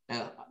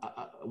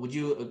 Would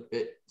you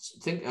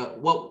think,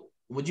 what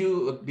would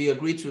you be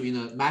agreed to, you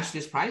know, match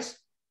this price?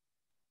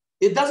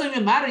 It doesn't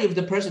even matter if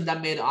the person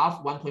that made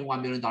off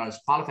 $1.1 million is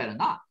qualified or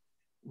not.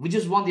 We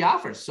just want the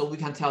offers so we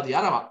can tell the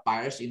other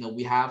buyers, you know,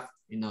 we have,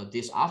 you know,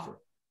 this offer.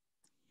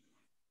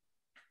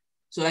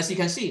 So as you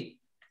can see,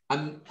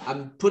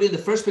 I'm putting the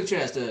first picture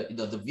as the, you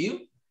know, the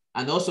view,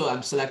 and also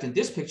I'm selecting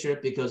this picture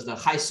because the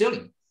high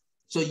ceiling.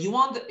 So you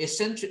want the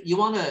essential, you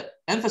want to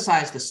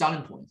emphasize the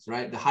selling points,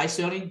 right? The high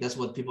ceiling, that's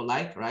what people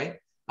like, right?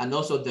 And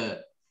also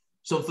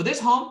so for this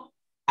home,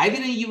 I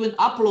didn't even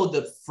upload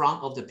the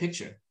front of the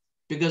picture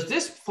because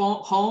this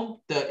home,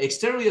 the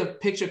exterior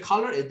picture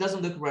color, it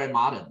doesn't look very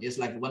modern. It's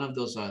like one of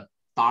those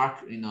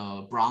dark, you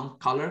know, brown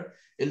color.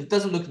 It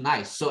doesn't look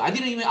nice. So I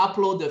didn't even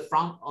upload the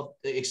front of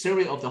the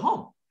exterior of the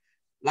home.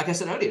 Like I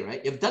said earlier,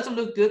 right? If it doesn't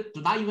look good,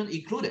 do not even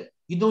include it.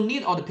 You don't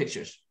need all the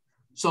pictures.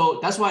 So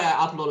that's why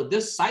I uploaded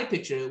this side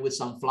picture with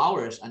some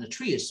flowers and the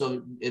trees.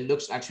 So it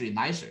looks actually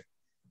nicer.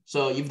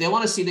 So if they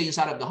want to see the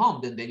inside of the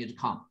home, then they need to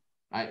come,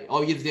 right?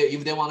 Or if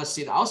they want to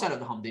see the outside of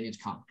the home, they need to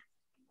come.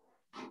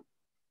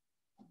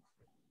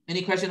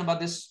 Any question about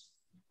this,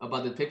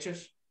 about the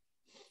pictures?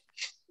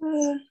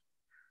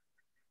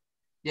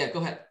 Yeah, go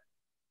ahead.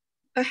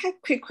 I have a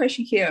quick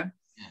question here.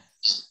 Yeah.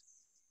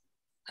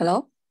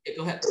 Hello? Yeah,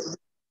 go ahead.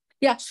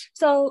 Yeah,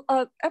 so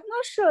I'm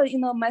not sure, you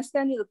know, my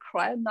standing is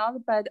correct or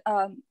not, but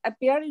I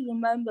barely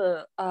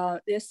remember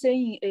they're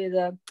saying is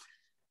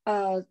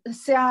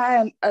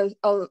CRM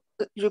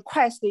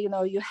request, you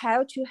know, you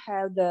have to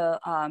have the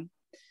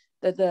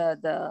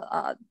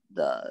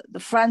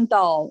front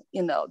door,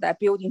 you know, that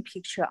building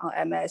picture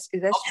on MS.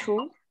 Is that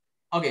true?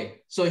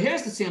 Okay, so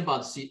here's the thing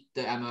about the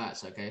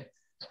MLS, okay?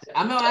 The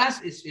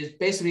MLS is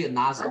basically a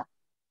Nazi.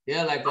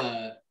 They're like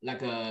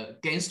a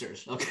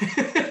gangsters,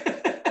 okay?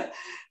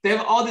 They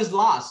have all these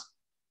laws,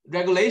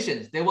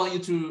 regulations. They want you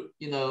to,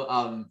 you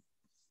know,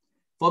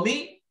 for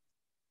me,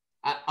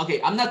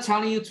 okay, I'm not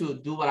telling you to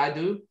do what I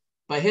do,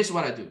 but here's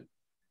what I do.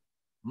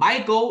 My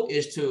goal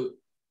is to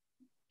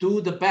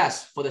do the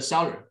best for the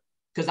seller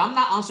because I'm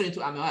not answering to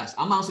MLS.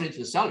 I'm answering to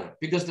the seller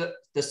because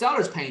the seller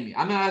is paying me.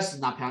 MLS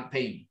is not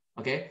paying me,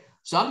 okay?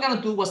 So I'm going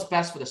to do what's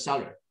best for the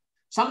seller.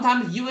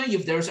 Sometimes even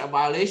if there's a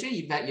violation,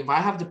 if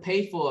I have to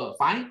pay for a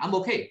fine, I'm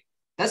okay.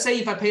 Let's say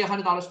if I pay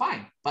 $100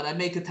 fine, but I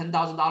make $10,000,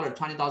 $20,000,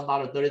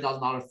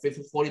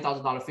 $30,000,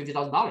 $40,000,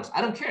 $50,000.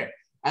 I don't care.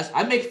 As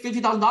I make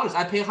 $50,000,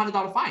 I pay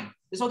 $100 fine.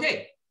 It's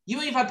okay.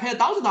 Even if I pay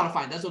 $1,000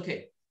 fine, that's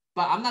okay.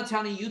 But I'm not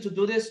telling you to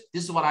do this.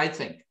 This is what I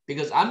think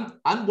because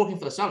I'm working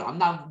for the seller. I'm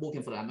not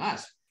working for the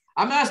MLS.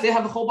 MLS, they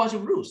have a whole bunch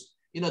of rules.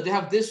 You know, they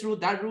have this rule,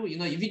 that rule. You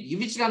know, if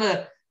you're just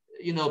gonna,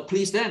 you know,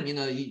 please them, you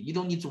know, you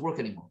don't need to work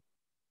anymore.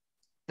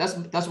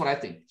 That's what I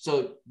think.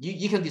 So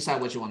you can decide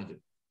what you want to do.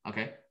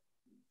 Okay.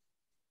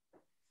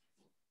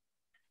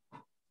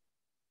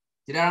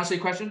 Did I answer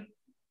your question?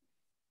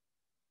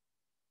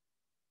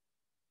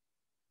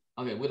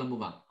 Okay, we're gonna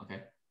move on.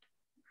 Okay.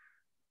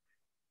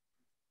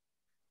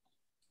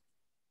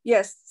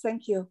 Yes,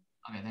 thank you.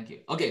 Okay, thank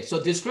you. Okay,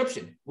 so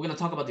description. We're gonna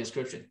talk about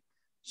description.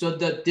 So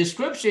the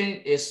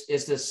description is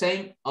the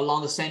same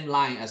along the same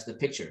line as the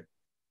picture.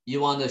 You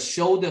want to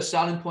show the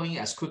selling point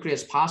as quickly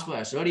as possible,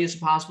 as early as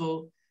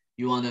possible.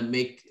 You want to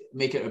make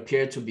it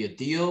appear to be a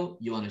deal.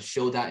 You want to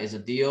show that it's a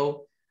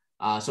deal.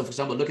 So for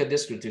example, look at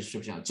this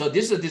description. So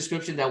this is a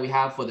description that we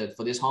have for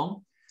this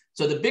home.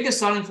 So the biggest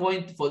selling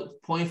point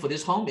for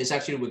this home is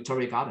actually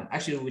Victoria Garden.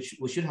 Actually,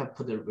 we should have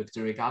put the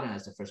Victoria Garden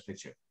as the first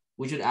picture.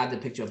 We should add the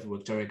picture of the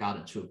Victoria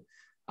Garden too.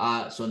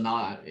 So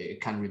now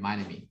it kind of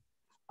reminded me.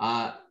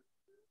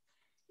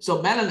 So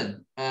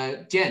Madeline,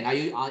 Jen, are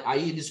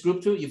you in this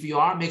group too? If you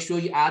are, make sure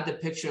you add the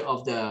picture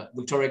of the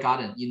Victoria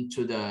Garden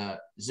into the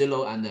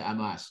Zillow and the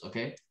MLS,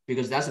 okay?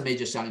 Because that's a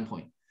major selling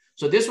point.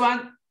 So this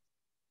one,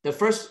 the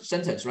first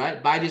sentence,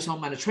 right? Buy this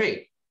home and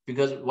trade.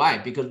 Because why?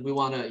 Because we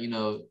want to, you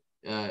know,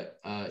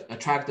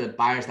 attract the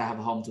buyers that have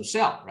a home to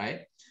sell,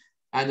 right?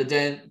 And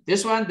then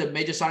this one, the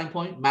major selling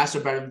point, master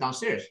bedroom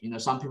downstairs. You know,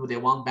 some people, they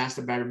want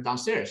master bedroom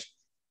downstairs.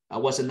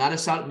 What's another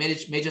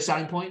major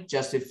selling point?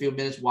 Just a few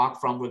minutes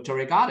walk from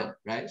Victoria Garden,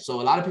 right? So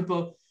a lot of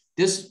people,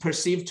 this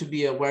perceived to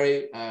be a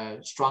very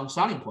strong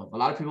selling point. A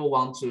lot of people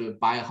want to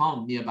buy a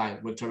home nearby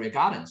Victoria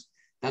Gardens.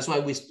 That's why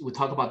we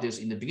talk about this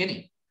in the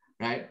beginning,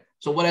 right?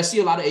 So what I see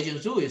a lot of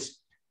agents do is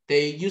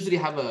they usually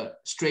have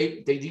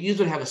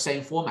a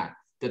same format.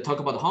 They talk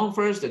about the home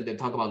first, then they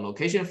talk about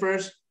location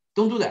first.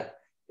 Don't do that.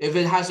 If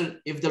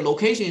the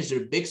location is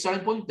a big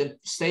selling point, then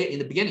stay in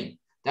the beginning.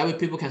 That way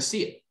people can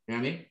see it. You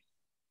know what I mean?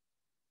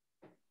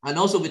 And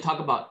also we talk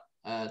about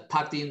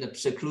tucked in the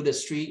secluded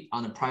street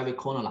on a private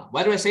corner lot.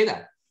 Why do I say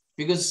that?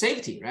 Because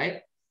safety,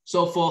 right?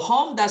 So for a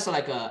home that's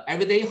like a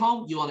everyday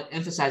home, you want to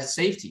emphasize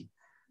safety.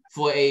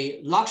 For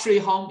a luxury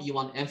home, you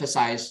want to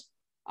emphasize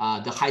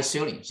the high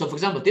ceiling. So for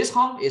example, this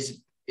home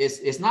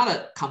is not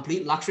a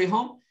complete luxury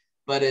home,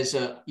 but it's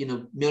a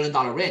 $1 million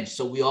range.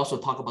 So we also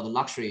talk about the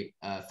luxury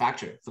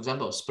factor. For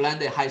example,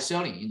 splendid high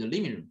ceiling in the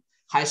living room,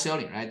 high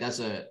ceiling, right? That's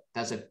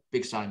a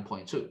big selling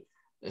point too.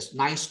 It's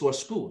 9-story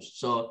schools.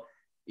 So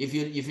if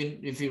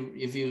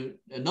you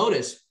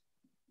notice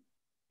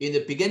in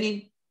the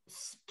beginning,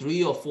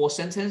 3 or 4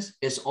 sentences,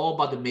 it's all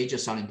about the major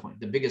selling point,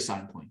 the biggest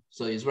selling point.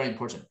 So it's very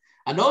important.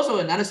 And also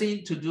another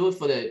thing to do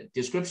for the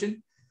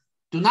description,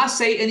 do not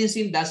say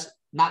anything that's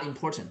not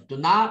important. Do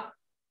not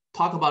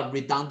talk about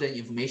redundant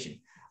information.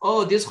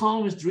 Oh, this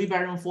home is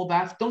 3-bedroom,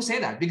 4-bath. Don't say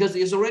that because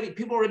it's already,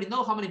 people already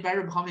know how many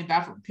bedrooms, how many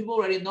bathrooms. People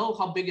already know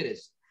how big it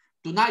is.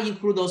 Do not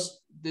include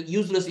the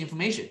useless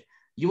information.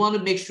 You want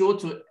to make sure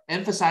to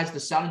emphasize the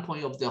selling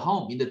point of the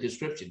home in the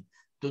description.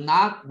 Do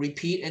not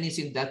repeat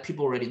anything that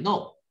people already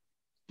know.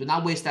 Do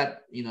not waste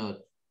that,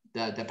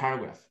 the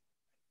paragraph.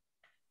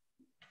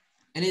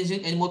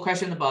 Any more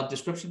question about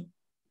description?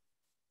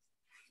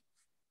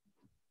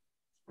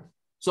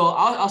 So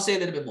I'll say a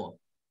little bit more.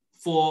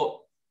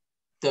 For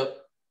the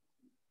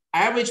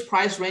average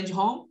price range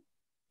home,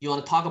 you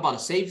want to talk about the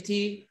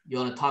safety, you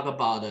want to talk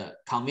about the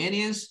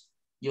convenience,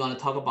 you want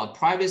to talk about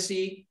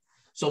privacy.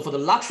 So for the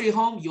luxury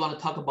home, you want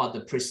to talk about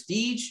the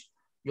prestige,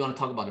 you want to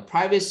talk about the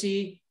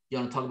privacy, you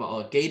want to talk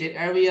about a gated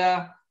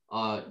area,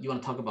 you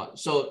want to talk about,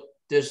 so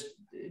there's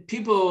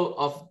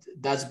people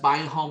that's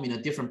buying home in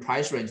a different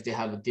price range, they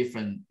have a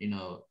different,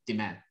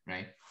 demand,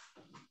 right?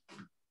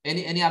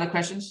 Any other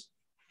questions?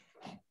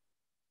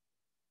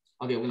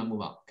 Okay, we're gonna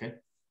move on, okay?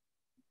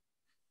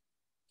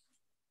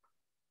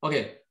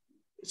 Okay,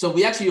 so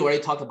we actually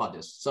already talked about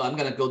this. So I'm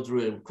gonna go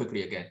through it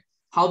quickly again.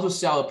 How to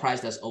sell a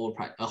price that's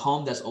overpriced, a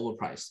home that's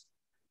overpriced.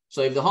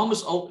 So if the home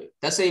is,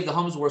 let's say if the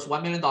home is worth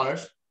 $1 million,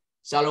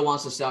 seller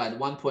wants to sell at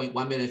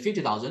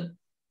 $1,150,000,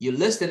 you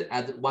list it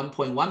at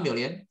 $1.1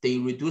 million, then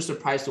you reduce the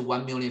price to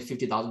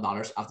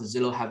 $1,050,000 after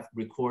Zillow have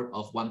record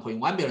of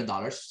 $1.1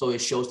 million. So it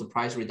shows the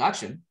price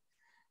reduction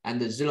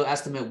and the Zillow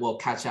estimate will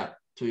catch up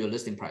to your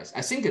listing price.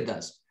 I think it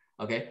does,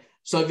 okay?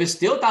 So if it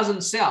still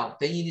doesn't sell,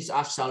 then you need to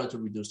ask seller to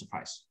reduce the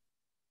price.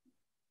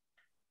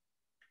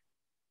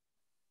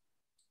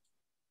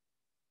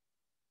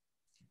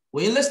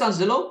 When you list on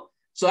Zillow,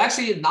 so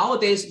actually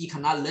nowadays you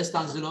cannot list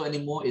on Zillow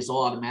anymore, it's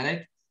all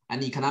automatic,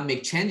 and you cannot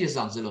make changes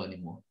on Zillow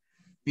anymore.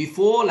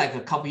 Before, like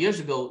a couple years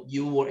ago,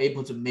 you were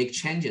able to make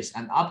changes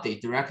and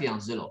update directly on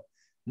Zillow.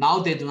 Now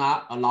they do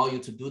not allow you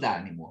to do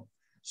that anymore.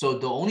 So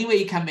the only way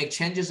you can make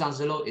changes on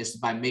Zillow is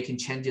by making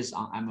changes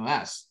on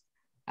MLS.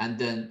 And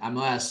then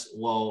MLS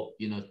will,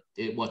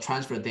 it will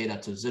transfer data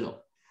to Zillow.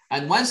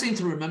 And one thing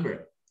to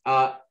remember,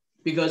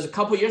 because a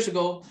couple years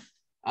ago,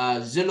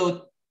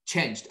 Zillow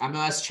changed,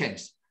 MLS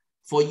changed.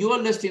 For your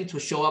listing to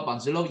show up on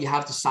Zillow, you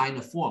have to sign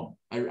a form,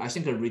 I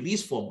think a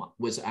release form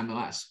with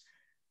MLS.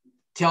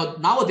 Till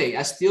nowadays,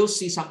 I still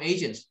see some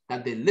agents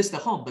that they list the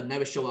home but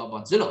never show up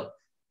on Zillow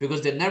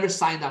because they never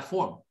signed that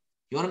form.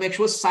 You want to make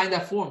sure to sign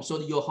that form so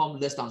that your home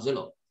lists on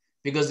Zillow.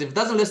 Because if it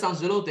doesn't list on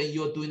Zillow, then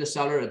you're doing the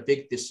seller a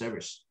big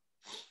disservice.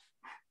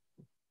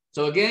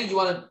 So again, you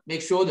want to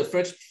make sure the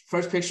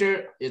first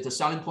picture is the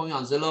selling point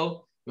on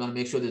Zillow. You want to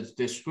make sure the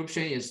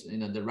description is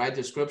the right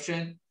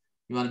description.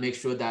 You want to make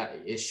sure that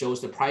it shows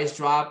the price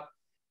drop.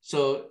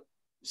 So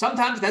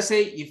sometimes, let's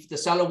say if the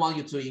seller wants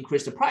you to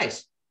increase the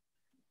price,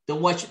 then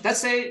let's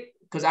say,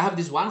 because I have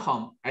this one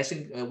home, I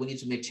think we need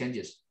to make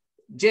changes.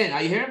 Jen,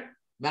 are you here?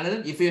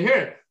 Madeline, if you're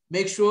here,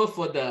 make sure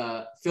for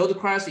the field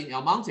class in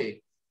El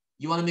Monte,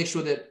 you want to make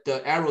sure that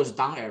the arrow is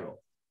down arrow,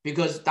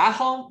 because that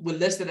home we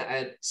listed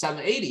at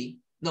 780.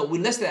 No, we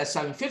listed at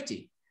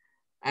 750,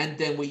 and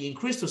then we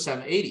increased to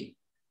 780.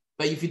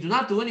 But if you do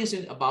not do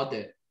anything about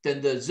that,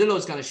 then the Zillow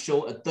is going to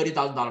show a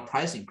 $30,000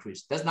 price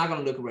increase. That's not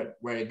going to look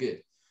very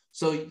good.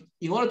 So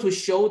in order to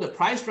show the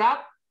price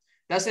drop,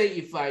 let's say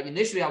if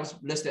initially I was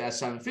listed at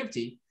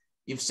 750,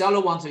 if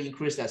seller wants to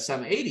increase at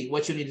 780,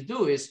 what you need to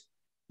do is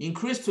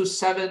increase to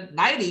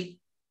 790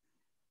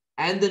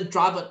 and then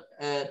drop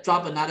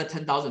another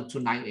 10,000 to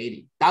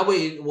 980. That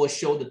way it will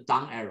show the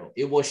down arrow.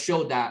 It will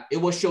show down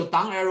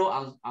arrow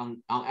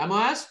on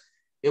MLS.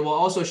 It will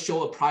also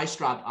show a price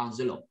drop on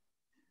Zillow.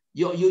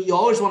 You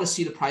always want to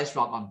see the price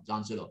drop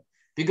on Zillow,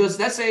 because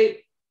let's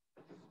say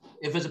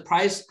if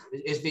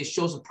it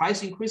shows a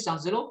price increase on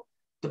Zillow,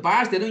 the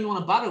buyers, they don't even want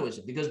to bother with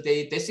it because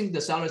they think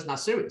the seller is not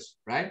serious,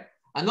 right?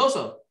 And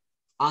also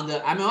on the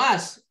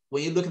MLS,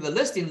 when you look at the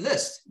listing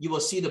list, you will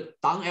see the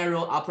down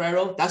arrow, up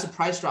arrow. That's a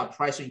price drop,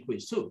 price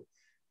increase too.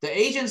 The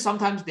agents,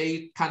 sometimes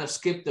they kind of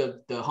skip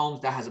the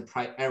homes that has a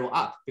price arrow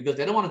up because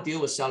they don't want to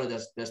deal with seller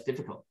that's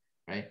difficult,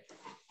 right?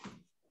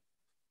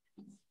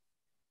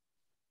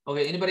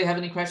 Okay, anybody have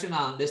any question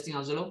on listing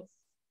on Zillow?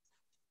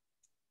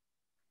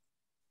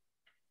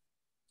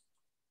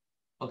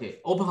 Okay,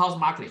 open house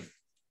marketing.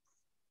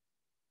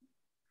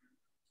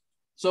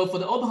 So for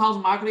the open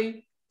house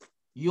marketing,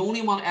 you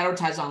only want to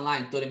advertise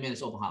online 30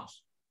 minutes open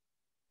house,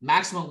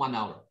 maximum 1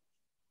 hour.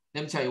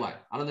 Let me tell you why.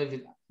 I don't know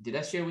if did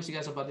I share with you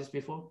guys about this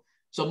before?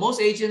 So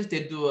most agents,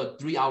 they do a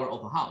 3-hour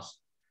open house.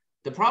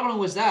 The problem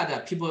with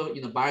that people,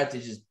 buyers,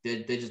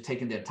 they're just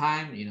taking their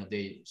time.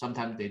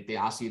 Sometimes they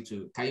ask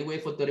you can you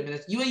wait for 30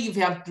 minutes? Even if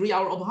you have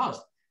 3-hour open house,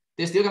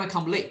 they're still gonna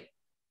come late.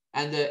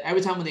 And every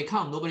time when they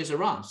come, nobody's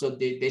around. So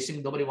they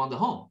think nobody wants the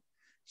home.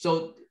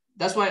 So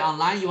that's why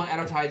online you want to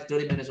advertise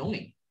 30 minutes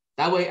only.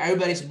 That way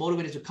everybody's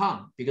motivated to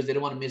come because they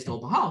don't want to miss the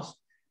open house.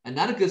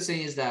 Another good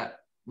thing is that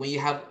when you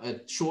have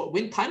a short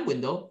time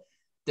window,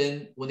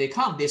 then when they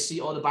come, they see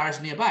all the buyers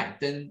nearby.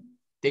 Then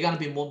they're gonna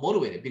be more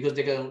motivated because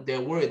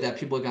they're worried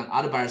that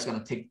other buyers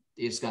gonna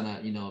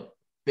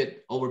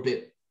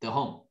overbid the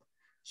home.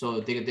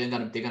 So they're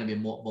gonna be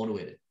more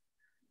motivated.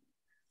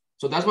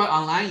 So that's why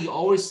online you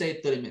always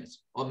say 30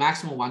 minutes or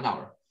maximum 1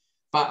 hour.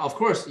 But of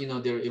course,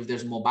 if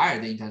there's more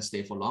buyer, then you can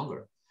stay for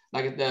longer.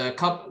 Like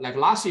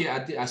last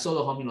year, I sold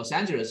a home in Los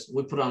Angeles.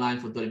 We put online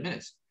for 30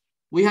 minutes.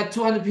 We had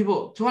 200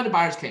 people, 200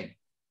 buyers came.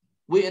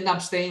 We end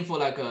up staying for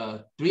like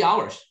 3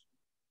 hours.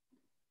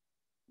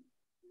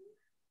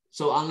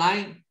 So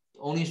online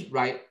only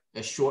write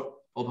a short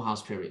open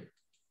house period.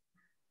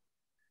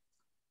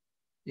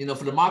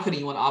 For the marketing,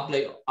 you want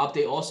to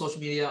update all social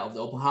media of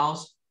the open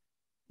house.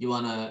 You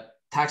want to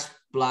text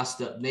blast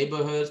the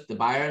neighborhoods, the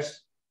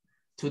buyers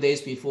 2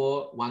 days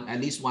before,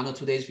 at least 1 or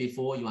 2 days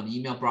before. You want to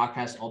email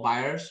broadcast all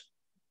buyers.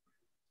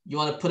 You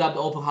want to put up the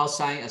open house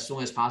sign as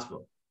soon as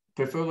possible,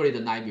 preferably the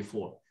night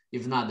before,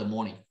 if not the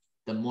morning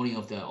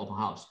of the open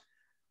house.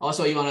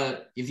 Also,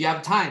 if you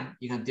have time,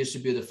 you can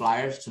distribute the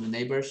flyers to the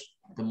neighbors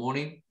the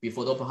morning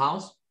before the open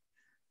house.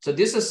 So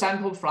this is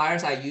sample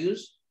flyers I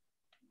use.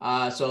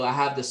 So I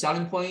have the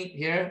selling point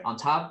here on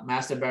top,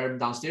 master bedroom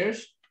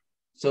downstairs.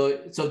 So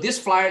this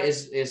flyer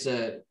is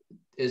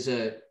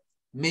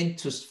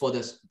meant for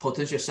the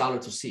potential seller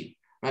to see,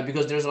 right?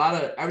 Because there's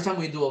every time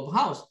we do open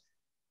house,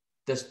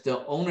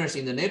 the owners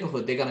in the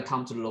neighborhood, they're gonna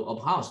come to the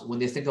open house. When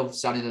they think of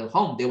selling the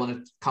home, they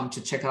want to come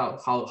to check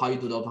out how you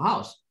do the open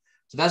house.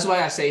 So that's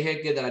why I say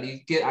here, get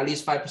at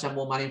least 5%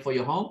 more money for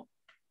your home.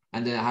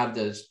 And then I have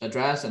the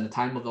address and the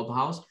time of the open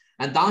house.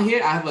 And down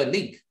here, I have a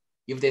link.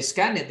 If they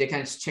scan it, they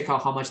can check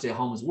out how much their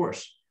home is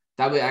worth.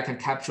 That way I can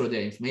capture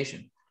their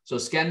information. So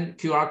scan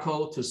QR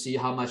code to see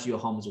how much your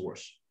home is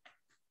worth.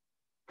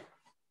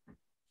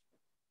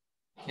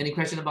 Any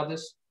question about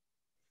this?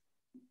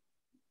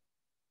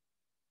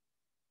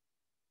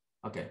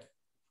 Okay.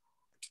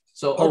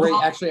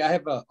 So actually, I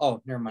have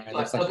never mind.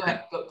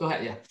 Go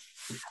ahead. Yeah.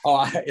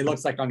 It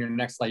looks like on your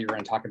next slide, you're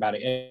going to talk about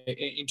it.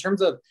 In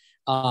terms of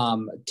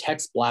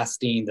text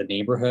blasting the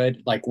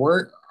neighborhood, like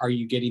where are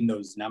you getting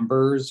those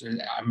numbers?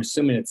 I'm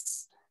assuming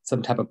it's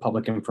some type of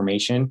public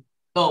information.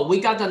 No, we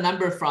got the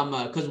number from,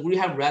 because we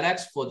have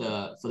RedX for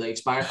the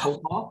expired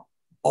cold call.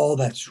 Oh,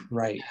 that's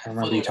right. I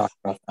remember you talking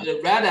about that. The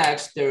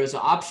RedX, there is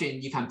an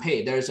option you can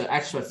pay. There's an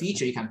extra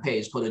feature you can pay.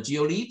 It's called a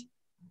GeoLead.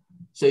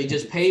 So you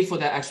just pay for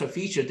that extra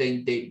feature.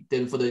 Then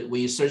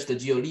when you search the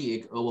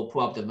GeoLead, it will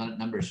pull up the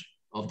numbers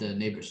of the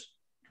neighbors.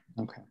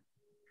 Okay.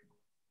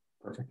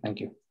 Perfect. Thank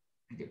you.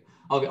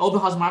 Okay. Open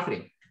house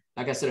marketing.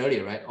 Like I said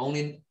earlier, right?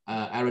 Only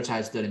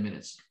advertise 30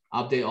 minutes.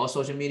 Update all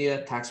social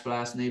media, text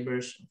blast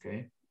neighbors.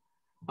 Okay.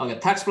 Okay.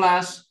 Text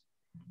blast.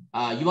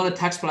 You want to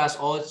text blast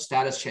all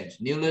status change.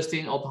 New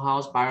listing, open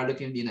house, buyer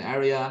looking in the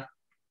area.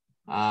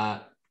 Okay.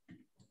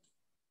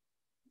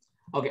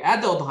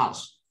 Add the open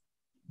house.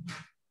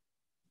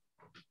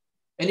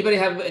 Anybody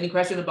have any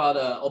question about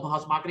open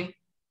house marketing?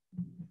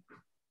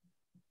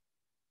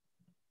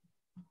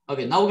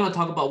 Okay, now we're gonna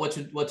talk about what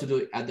to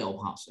do at the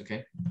open house,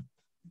 okay?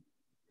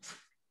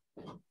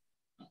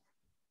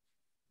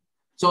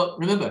 So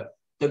remember,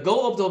 the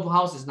goal of the open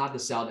house is not to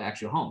sell the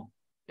actual home,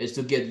 it's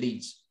to get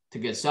leads, to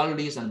get seller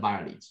leads and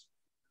buyer leads.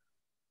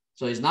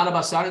 So it's not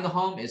about selling the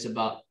home,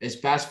 it's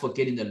best for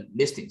getting the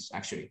listings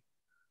actually.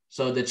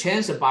 So the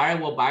chance a buyer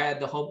will buy at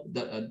the home,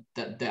 the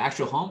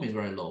actual home is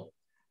very low.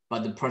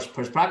 But the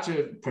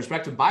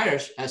prospective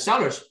buyers,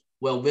 sellers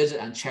will visit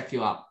and check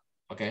you out,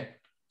 okay?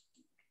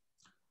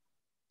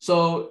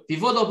 So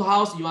before the open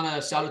house, you want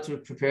a seller to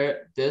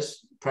prepare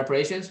this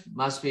preparations.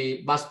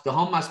 The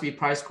home must be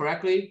priced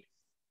correctly.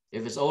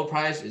 If it's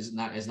overpriced, it's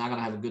not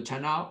gonna have a good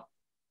turnout.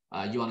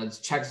 You want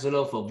to check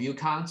Zillow for view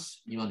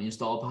counts. You want to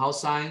install open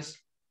house signs.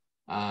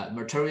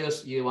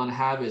 Materials you want to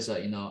have is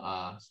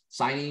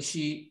signing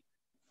sheet,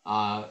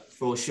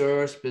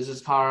 brochures,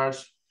 business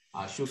cards,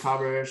 shoe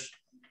covers,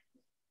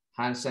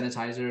 hand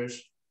sanitizers.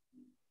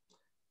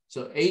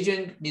 So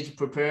agent needs to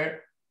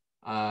prepare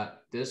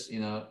this,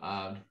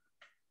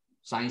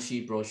 sign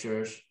sheet,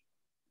 brochures.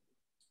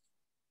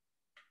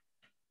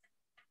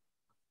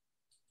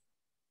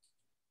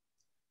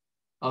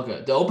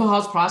 Okay, the open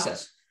house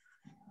process.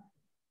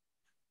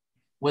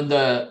 When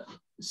the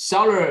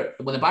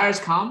buyers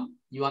come,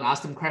 you want to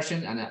ask them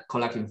questions and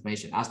collect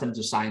information. Ask them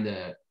to sign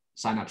the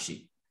sign-up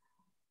sheet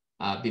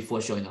before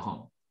showing the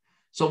home.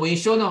 So when you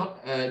show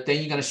then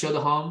you're gonna show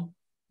the home.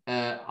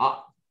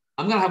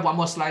 I'm gonna have one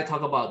more slide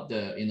talk about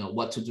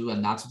what to do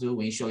and not to do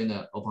when you show in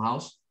the open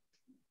house.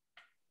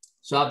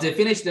 So after they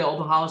finish the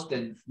open house,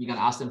 then you're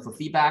gonna ask them for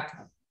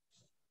feedback,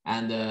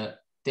 and then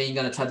you're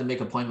gonna try to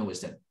make an appointment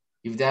with them.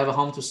 If they have a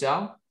home to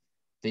sell,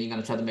 then you're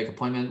gonna try to make an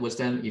appointment with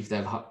them. If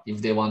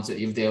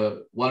they're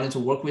willing to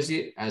work with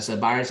you as a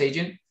buyer's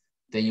agent,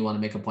 then you want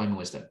to make an appointment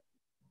with them.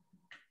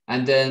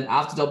 And then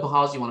after the open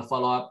house, you want to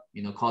follow up,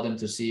 call them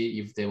to see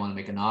if they want to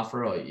make an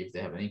offer or if they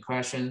have any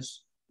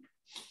questions.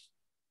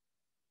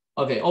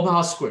 Okay, open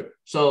house script.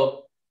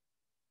 So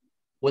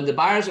when the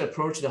buyers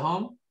approach the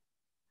home,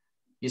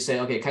 you say,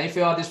 okay, can you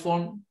fill out this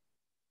form?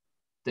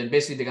 Then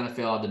basically they're gonna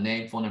fill out the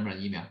name, phone number,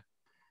 and email.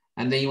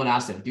 And then you want to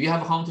ask them, do you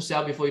have a home to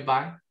sell before you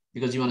buy?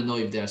 Because you want to know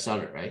if they're a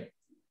seller, right?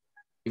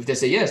 If they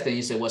say yes, then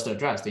you say, what's the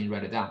address? Then you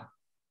write it down.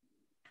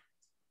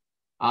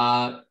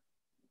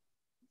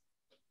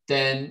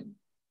 Then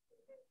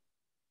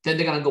they're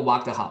going to go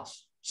walk the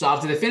house. So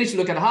after they finish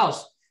look at the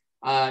house,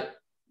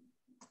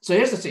 so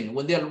here's the thing.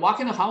 When they're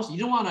walking the house, you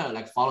don't want to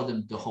like follow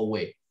them the whole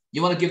way.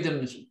 You want to give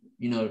them,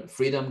 you know,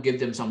 freedom, give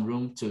them some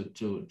room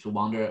to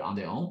wander on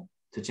their own,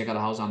 to check out the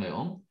house on their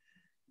own.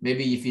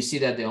 Maybe if you see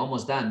that they're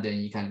almost done, then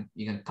you can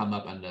come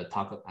up and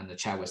talk and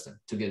chat with them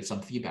to get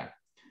some feedback.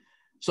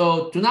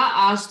 So do not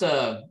ask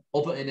the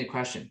open-ended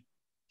question.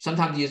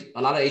 Sometimes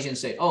a lot of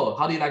agents say, oh,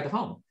 how do you like the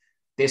home?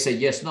 They say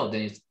yes, no,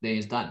 then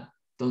it's done.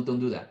 Don't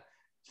do that.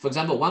 For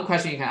example, one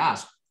question you can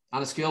ask,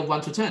 on a scale of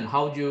 1 to 10,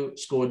 how would you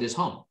score this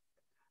home?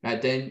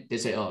 Right? Then they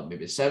say, oh,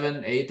 maybe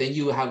 7, 8. Then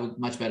you have a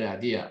much better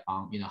idea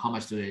on, you know, how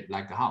much do they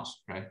like the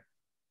house, right?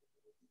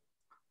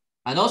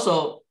 And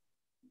also,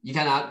 you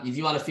can, if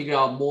you want to figure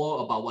out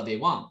more about what they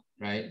want,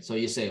 right? So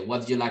you say,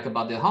 what did you like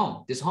about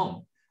this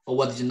home? Or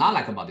what did you not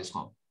like about this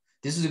home?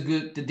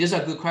 These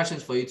are good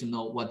questions for you to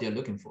know what they're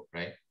looking for,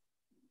 right?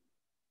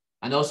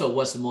 And also,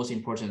 what's the most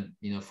important,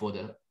 you know, for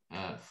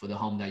the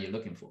home that you're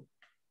looking for.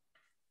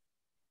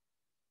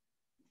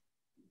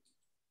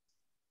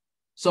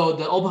 So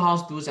the open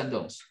house do's and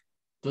don'ts.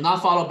 Do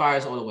not follow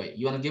buyers all the way.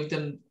 You want to give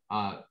them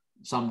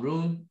some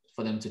room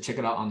for them to check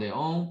it out on their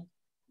own.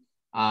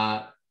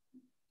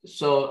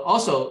 So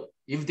also,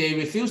 if they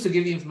refuse to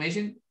give you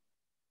information,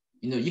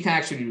 you know, you can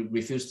actually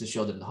refuse to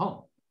show them the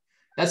home.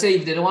 Let's say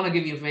if they don't want to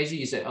give you information,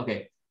 you say,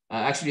 okay,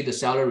 actually the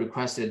seller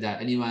requested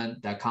that anyone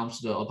that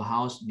comes to the open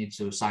house needs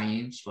to sign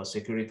in for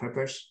security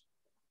purpose.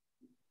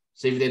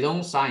 So if they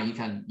don't sign,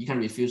 you can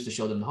refuse to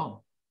show them the home,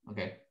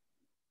 okay?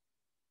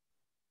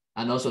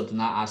 And also do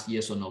not ask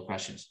yes or no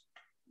questions.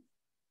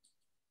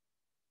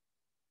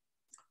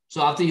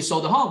 So after you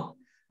sold the home,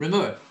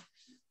 remember,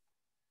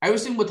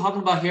 everything we're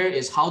talking about here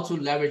is how to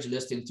leverage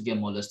listings to get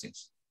more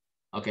listings.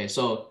 Okay,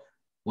 so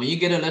when you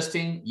get a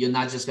listing, you're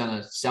not just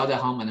gonna sell the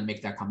home and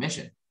make that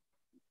commission.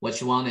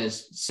 What you want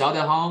is sell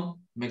the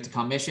home, make the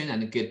commission,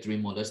 and get 3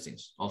 more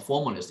listings, or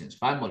 4 more listings,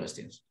 5 more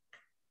listings.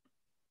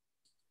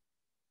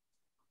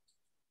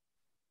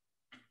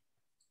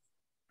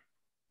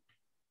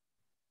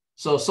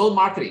 So sold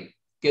marketing,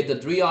 get the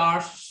 3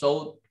 R's,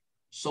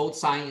 sold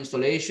sign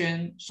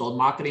installation, sold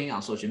marketing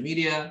on social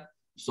media,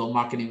 sold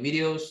marketing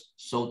videos,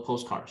 sold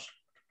postcards.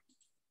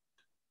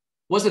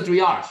 What's the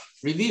 3 R's?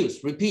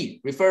 Reviews,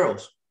 repeat,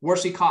 referrals,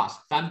 worth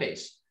cost, fan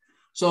base.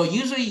 So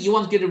usually you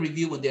want to get a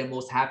review when they're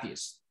most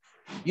happiest.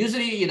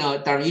 Usually, you know,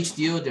 during each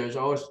deal, there's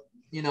always,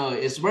 you know,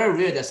 it's very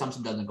rare that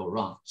something doesn't go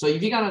wrong. So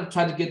if you're gonna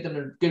try to get them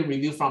a good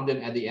review from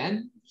them at the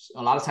end,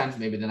 a lot of times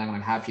maybe they're not gonna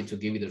be happy to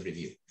give you the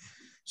review.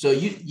 So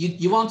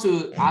you want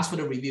to ask for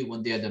the review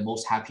when they're the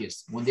most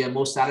happiest, when they're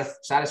most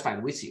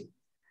satisfied with you.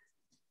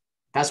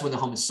 That's when the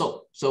home is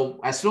sold. So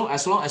as soon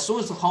as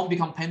the home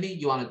becomes pending,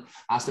 you want to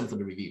ask them for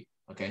the review.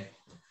 Okay.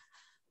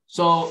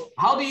 So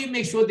how do you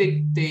make sure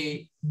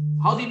they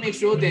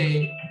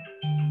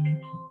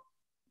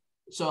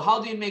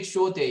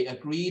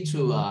agree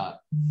to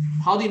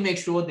how do you make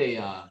sure they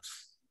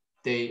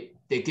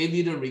give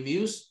you the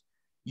reviews?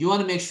 You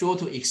want to make sure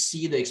to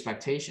exceed the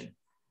expectation.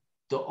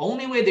 The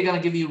only way they're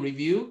gonna give you a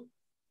review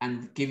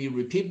and give you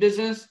repeat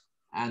business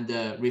and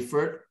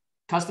refer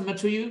customer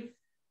to you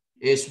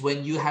is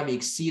when you have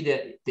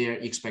exceeded their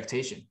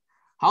expectation.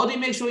 How do you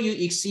make sure you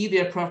exceed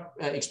their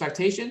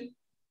expectation?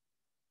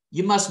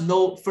 You must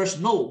first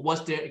know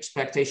what their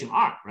expectations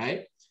are,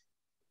 right?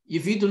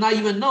 If you do not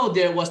even know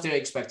what's their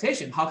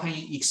expectation, how can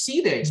you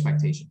exceed their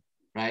expectation,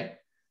 right?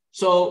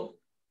 So,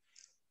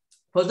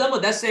 for example,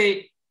 let's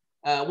say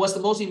what's the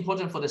most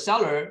important for the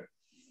seller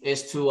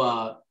is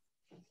to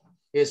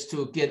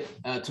get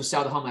to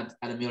sell the home at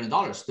 $1 million.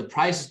 The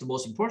price is the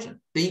most important.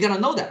 Then you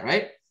gotta know that,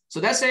 right? So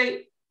let's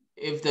say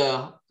if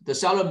the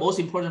seller most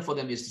important for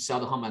them is to sell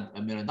the home at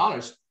 $1 million.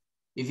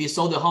 If you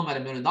sold the home at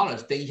 $1 million,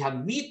 then you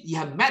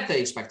have met the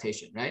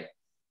expectation, right?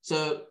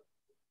 So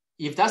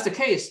if that's the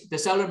case, the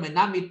seller may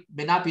not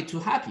be too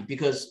happy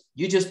because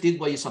you just did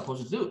what you're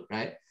supposed to do,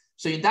 right?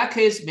 So in that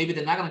case, maybe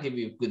they're not gonna give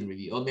you a good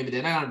review, or maybe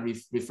they're not gonna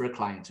refer a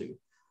client to you,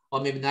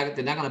 or maybe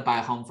they're not gonna buy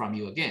a home from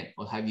you again,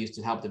 or have you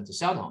to help them to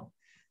sell the home.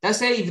 Let's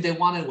say if they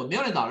wanted $1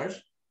 million,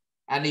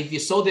 and if you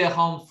sold their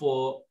home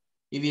for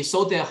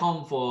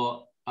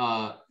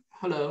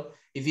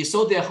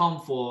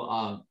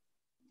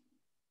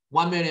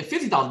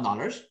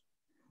 $1,050,000,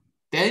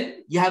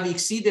 then you have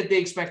exceeded the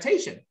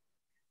expectation.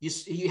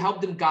 You help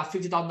them got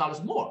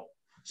 $50,000 more.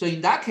 So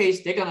in that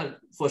case, they're gonna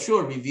for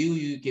sure review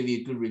you, give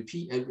you a good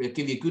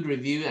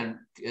review, and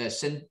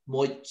send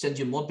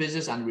you more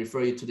business and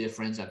refer you to their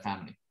friends and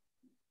family.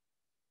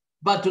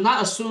 But do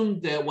not assume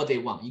what they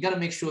want. You got to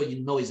make sure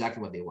you know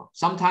exactly what they want.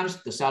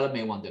 Sometimes the seller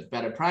may want a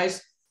better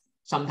price.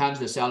 Sometimes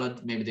the seller,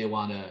 maybe they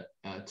want to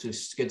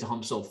get the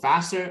home sold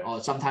faster.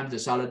 Or sometimes the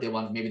seller, they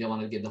want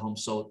to get the home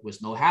sold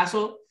with no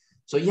hassle.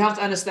 So you have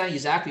to understand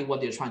exactly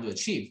what they're trying to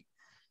achieve.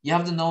 You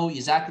have to know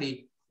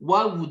exactly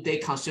what would they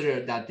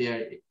consider that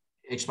their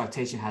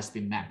expectation has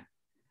been met.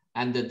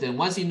 And then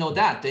once you know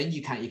that, then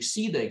you can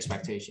exceed the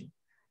expectation.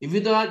 If you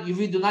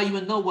do not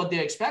even know what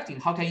they're expecting,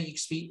 how can you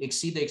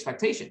exceed the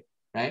expectation,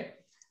 right?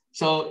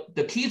 So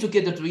the key to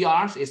get the 3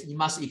 R's is you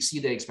must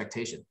exceed the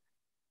expectation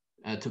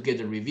to get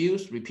the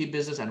reviews, repeat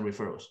business, and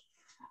referrals.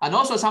 And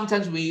also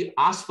sometimes we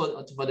ask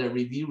for the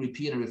review,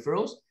 repeat, and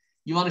referrals.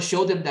 You want to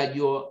show them that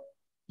you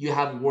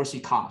have worthy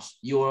cause.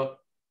 You're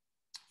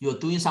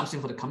doing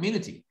something for the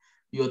community.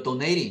 You're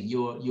donating.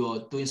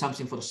 You're doing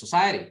something for the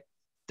society.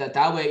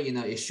 That way,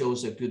 it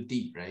shows a good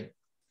deed, right?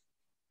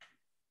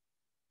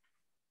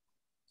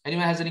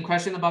 Anyone has any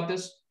question about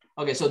this?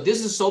 Okay, so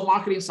this is sold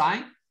marketing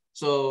sign.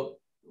 So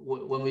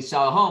when we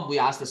sell a home, we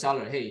ask the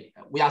seller, hey,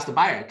 we ask the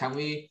buyer, can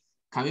we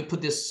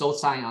put this sold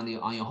sign on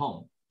your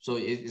home? So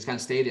it can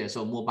stay there.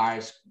 So more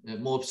buyers,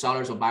 more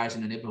sellers or buyers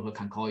in the neighborhood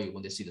can call you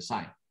when they see the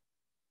sign.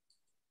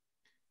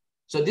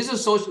 So this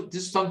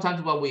is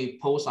sometimes what we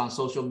post on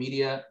social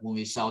media when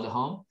we sell the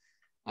home.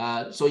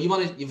 So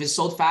if it's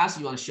sold fast,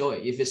 you want to show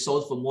it. If it's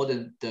sold for more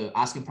than the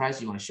asking price,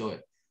 you want to show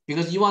it.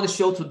 Because you want to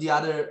show to the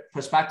other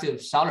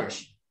prospective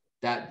sellers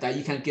that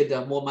you can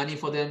get more money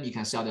for them. You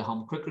can sell the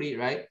home quickly,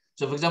 right?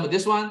 So for example,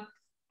 this one,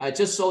 I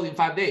just sold in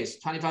 5 days,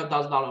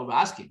 $25,000 over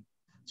asking.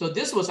 So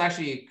this was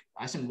actually,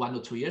 I think 1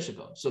 or 2 years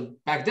ago. So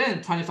back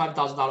then,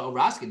 $25,000 over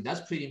asking,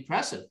 that's pretty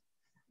impressive.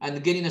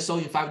 And getting it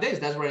sold in 5 days,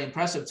 that's very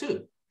impressive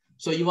too.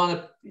 So you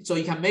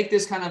can make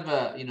this kind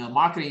of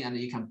marketing, and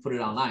you can put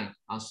it online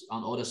on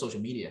all the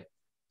social media,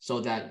 so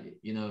that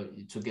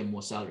to get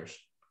more sellers.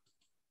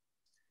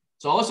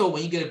 So also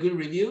when you get a good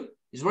review,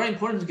 it's very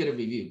important to get a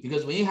review,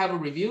 because when you have a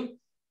review,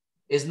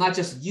 it's not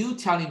just you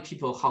telling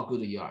people how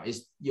good you are,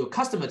 it's your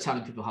customer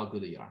telling people how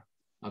good you are.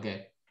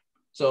 Okay.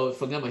 So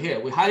for example, here,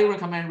 we highly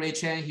recommend Ray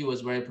Chen. He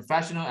was very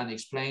professional and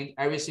explained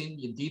everything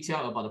in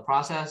detail about the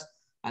process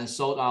and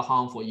sold our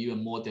home for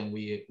even more than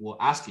we were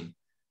asking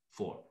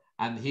for.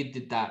 And he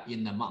did that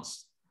in a month.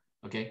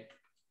 Okay.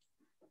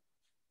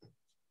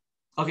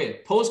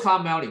 Okay,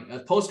 postcard mailing,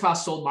 postcard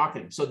sold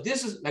marketing. So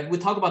this is, like we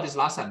talked about this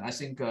last time, I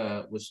think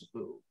was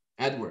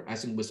Edward,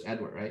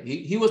 right?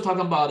 He was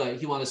talking about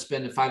he want to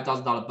spend a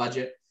 $5,000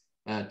 budget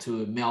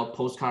to mail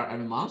postcard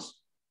every month.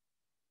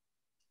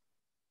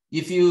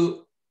 If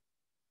you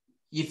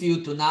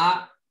do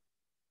not,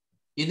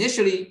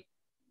 initially,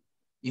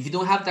 if you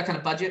don't have that kind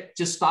of budget,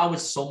 just start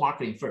with sold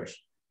marketing first,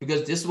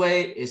 because this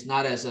way it's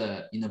not as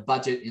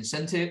budget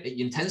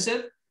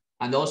intensive,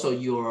 and also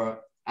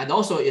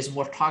it's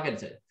more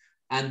targeted,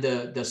 and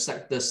the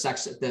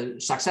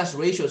success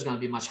ratio is going to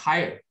be much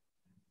higher.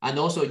 And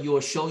also you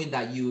are showing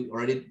that you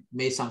already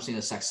made something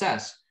a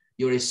success.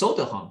 You already sold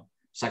the home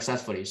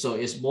successfully. So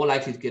it's more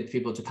likely to get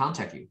people to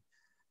contact you.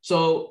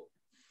 So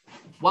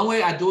one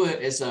way I do it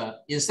is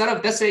instead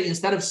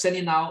of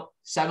sending out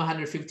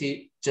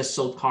 750 just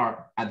sold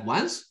car at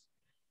once,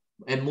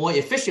 a more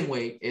efficient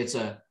way is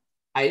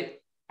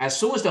as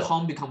soon as the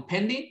home become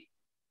pending,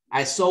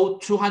 I send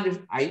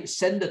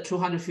the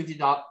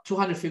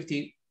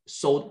 250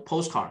 sold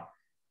postcard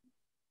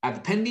at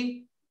the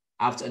pending.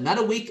 After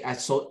another week, I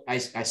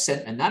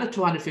sent another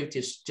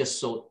 250 just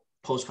sold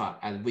postcard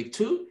at week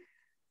 2.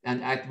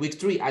 And at week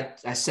 3,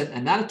 I sent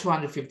another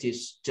 250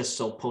 just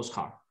sold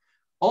postcard.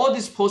 All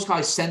these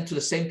postcards sent to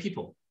the same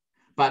people,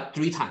 but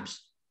 3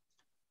 times.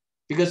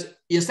 Because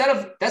instead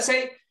of, let's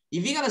say,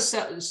 if you're going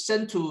to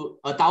send to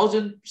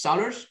 1,000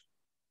 sellers,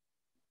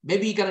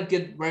 maybe you're going to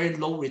get very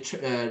low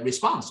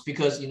response,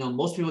 because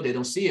most people, they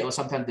don't see it, or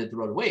sometimes they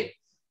throw it away.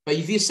 But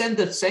if you send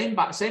the same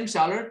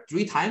seller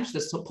 3 times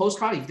the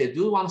postcard, if they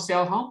do want to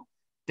sell home,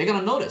 they're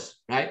gonna notice,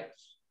 right?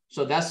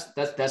 So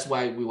that's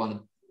why we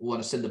want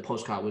to send the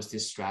postcard with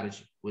this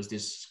strategy, with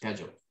this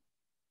schedule.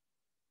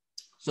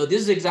 So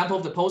this is an example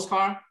of the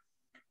postcard.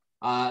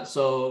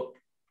 So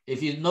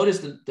if you notice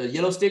the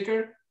yellow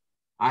sticker,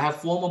 I have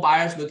former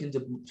buyers looking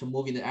to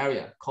move in the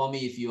area. Call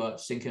me if you are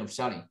thinking of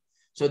selling.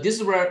 So this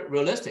is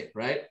realistic,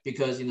 right?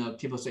 Because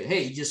people say,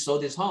 hey, you just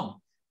sold this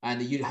home,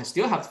 and you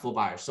still have 4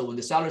 buyers. So when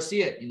the sellers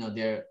see it,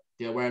 they're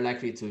very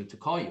likely to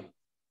call you.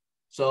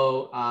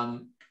 So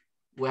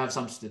we have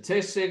some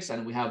statistics,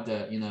 and we have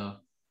the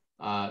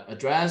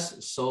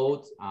address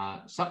sold.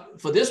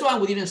 For this one,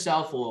 we didn't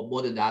sell for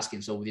more than the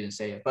asking, so we didn't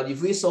say it. But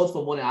if we sold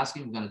for more than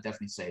asking, we're gonna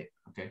definitely say it.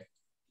 Okay.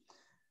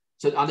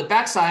 So on the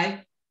back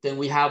side, then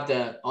we have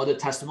all the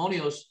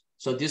testimonials.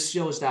 So this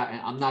shows that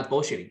I'm not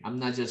bullshitting. I'm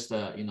not just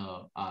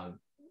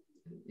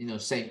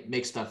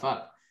make stuff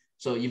up.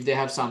 So if they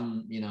have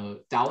some,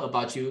 doubt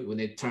about you, when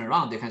they turn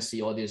around, they can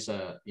see all these,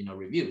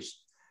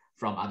 reviews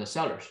from other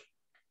sellers.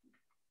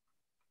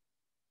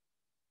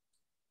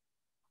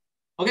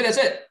 Okay, that's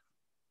it.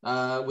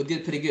 We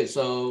did pretty good.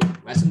 So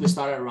I think we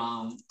started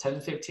around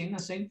 10:15, I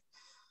think.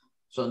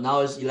 So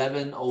now it's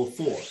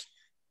 11:04.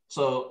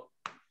 So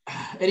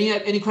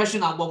any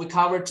question on what we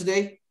covered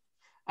today?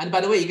 And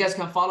by the way, you guys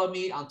can follow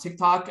me on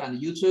TikTok and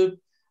YouTube.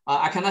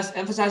 I cannot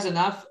emphasize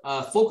enough,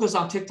 focus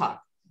on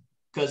TikTok.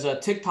 Because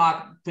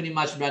TikTok pretty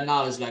much right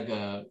now is like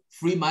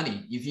free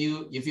money. If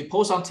you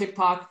post on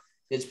TikTok,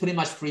 it's pretty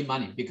much free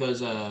money,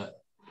 because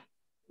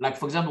like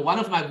for example, one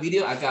of my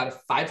video, I got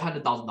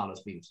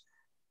 $500,000 views.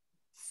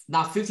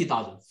 not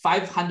 50,000,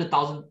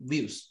 500,000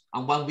 views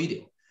on one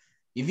video.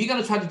 If you're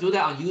gonna try to do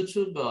that on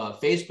YouTube,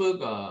 Facebook,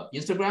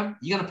 Instagram,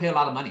 you're gonna pay a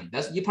lot of money.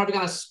 You're probably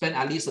gonna spend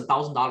at least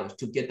 $1,000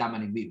 to get that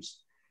many views.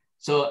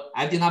 So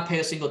I did not pay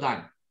a single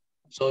dime.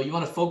 So you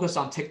wanna focus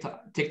on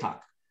TikTok.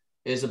 TikTok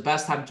is the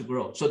best time to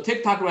grow. So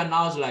TikTok right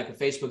now is like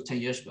Facebook 10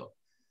 years ago.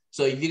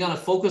 So if you're gonna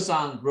focus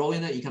on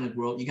growing it, you can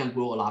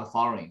grow a lot of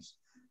followings.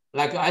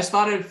 Like I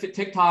started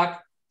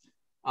TikTok.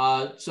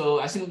 So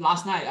I think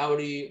last night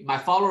my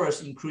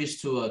followers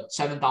increased to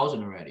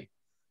 7,000 already.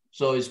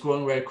 So it's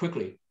growing very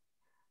quickly.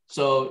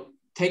 So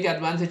take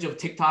advantage of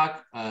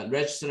TikTok,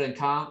 register an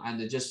account,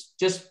 and just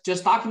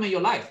document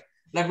your life.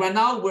 Like right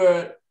now,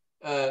 we're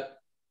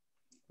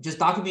just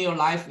document your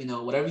life. You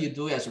know, whatever you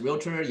do as a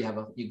realtor,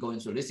 you go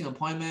into a listing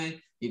appointment,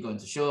 you go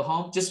into show a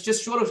home. Just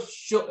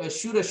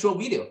shoot a short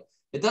video.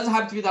 It doesn't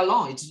have to be that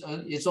long.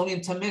 It's only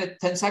in 10 minutes,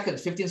 10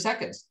 seconds, 15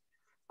 seconds.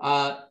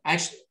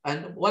 Actually,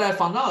 and what I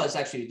found out is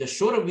actually the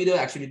shorter video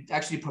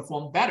actually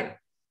perform better.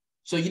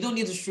 So you don't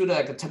need to shoot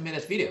like a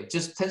 10-minute video,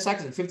 just 10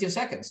 seconds, 15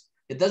 seconds.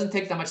 It doesn't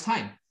take that much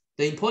time.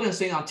 The important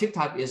thing on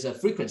TikTok is a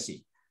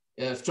frequency.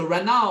 So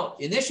right now,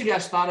 initially I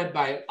started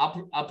by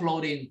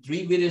uploading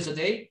 3 videos a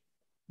day.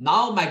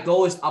 Now my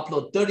goal is to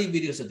upload 30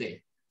 videos a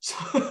day. So,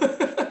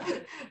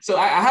 so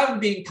I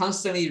haven't been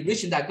constantly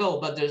reaching that goal,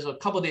 but there's a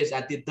couple of days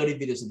I did 30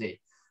 videos a day.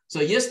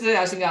 So yesterday,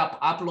 I think I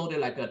uploaded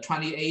like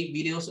 28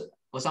 videos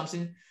or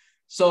something.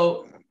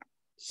 So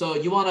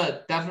you want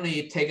to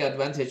definitely take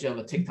advantage of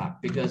a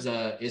TikTok because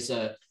it's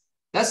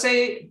let's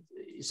say,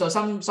 so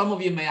some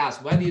of you may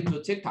ask, why do you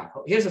do TikTok?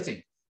 Here's the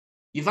thing.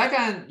 If I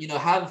can,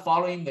 have a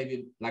following,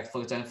 maybe like,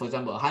 for example,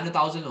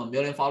 100,000 or a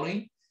million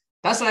following,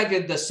 that's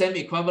like the same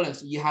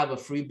equivalence. You have a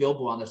free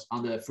billboard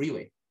on the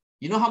freeway.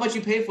 You know how much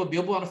you pay for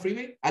billboard on the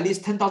freeway? At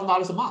least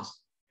 $10,000 a month.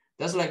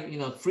 That's like,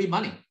 free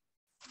money.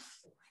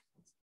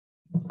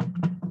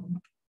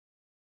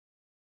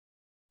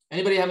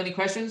 Anybody have any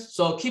questions?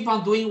 So keep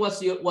on doing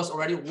what's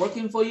already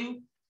working for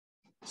you.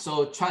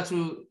 So try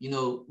to,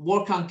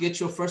 work on get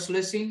your first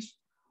listings.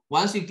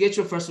 Once you get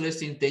your first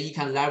listing, then you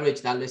can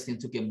leverage that listing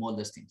to get more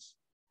listings.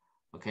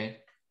 Okay.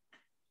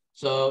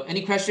 So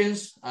any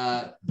questions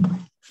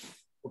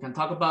we can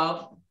talk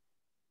about?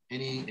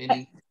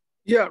 Any?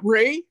 Yeah,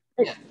 Ray.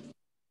 Yeah.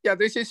 Yeah,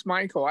 this is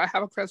Michael. I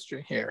have a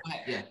question here.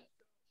 Yeah.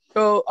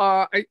 So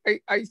I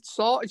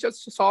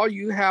just saw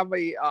you have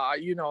a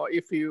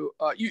if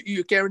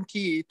you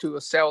guarantee to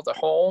sell the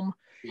home,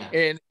 yeah.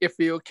 And if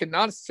you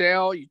cannot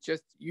sell,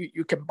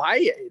 you can buy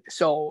it.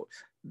 So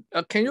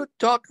can you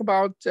talk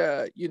about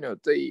the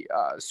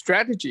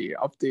strategy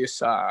of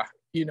this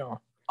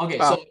Okay,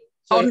 so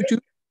how to do?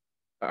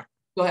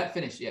 Go ahead,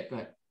 finish. Yeah, go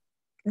ahead.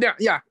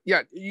 Yeah.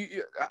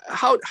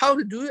 How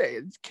to do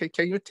it?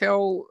 Can you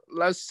tell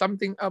us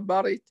something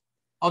about it?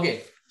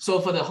 Okay, so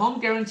for the home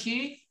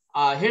guarantee.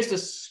 Here's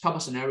this couple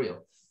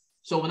scenario.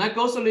 So when I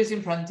go to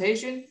listing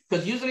presentation,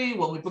 because usually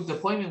when we book the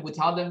appointment, we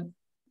tell them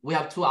we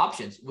have 2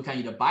 options. We can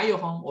either buy your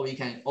home or we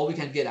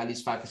can get at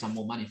least 5%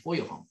 more money for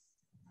your home.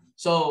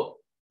 So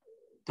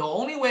the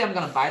only way I'm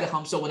gonna buy the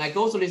home. So when I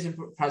go to listing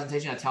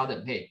presentation, I tell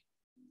them, hey,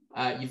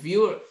 if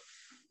you're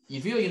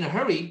in a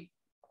hurry,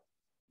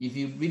 if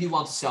you really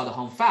want to sell the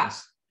home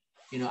fast,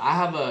 I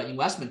have an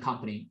investment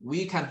company.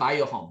 We can buy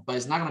your home, but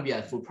it's not gonna be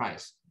at full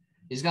price.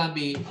 It's gonna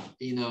be,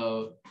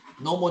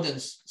 no more than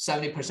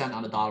 70%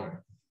 on the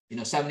dollar,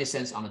 70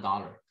 cents on the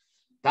dollar.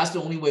 That's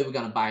the only way we're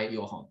gonna buy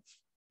your home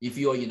if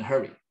you're in a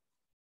hurry.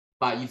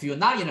 But if you're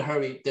not in a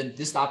hurry, then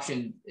this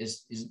option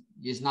is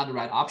not the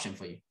right option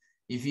for you.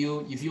 If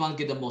you want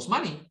to get the most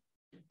money,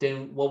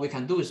 then what we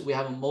can do is we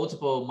have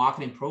multiple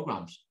marketing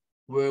programs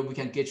where we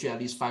can get you at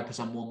least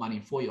 5% more money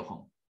for your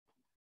home.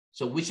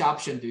 So which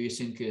option do you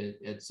think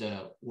it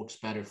works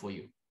better for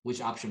you? Which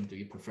option do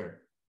you prefer?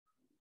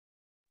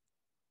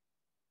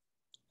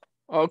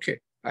 Okay,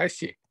 I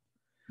see.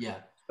 Yeah.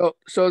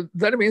 So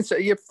that means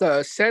if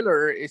the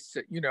seller is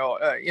in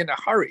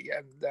a hurry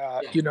and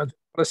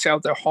to sell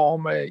the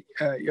home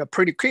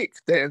pretty quick,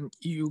 then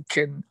you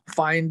can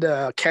find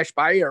a cash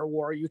buyer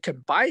or you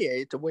can buy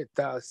it with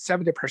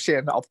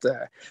 70% of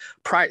the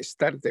price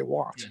that they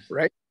want, yes.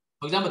 Right?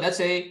 For example, let's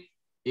say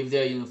if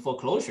they're in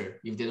foreclosure,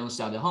 if they don't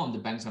sell the home, the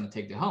bank's going to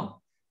take the home.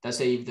 Let's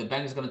say if the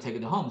bank is going to take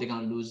the home, they're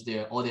going to lose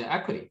all their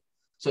equity.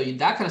 So in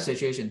that kind of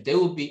situation, they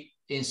will be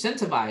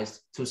incentivized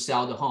to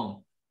sell the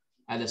home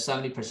at a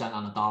 70%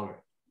 on the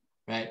dollar,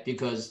 right?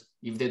 Because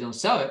if they don't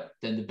sell it,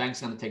 then the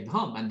bank's going to take the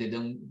home and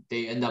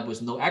they end up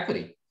with no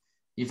equity.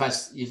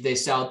 If they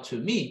sell to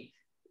me,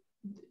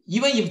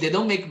 even if they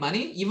don't make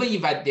money, even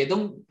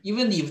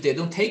if they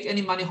don't take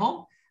any money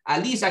home,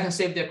 at least I can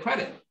save their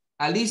credit.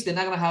 At least they're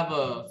not going to have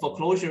a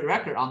foreclosure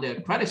record on their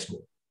credit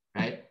score,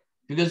 right?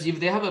 Because if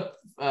they have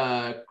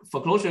a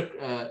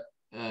foreclosure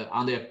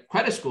on their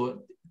credit score,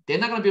 they're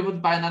not going to be able to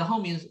buy another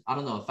home in, I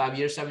don't know, 5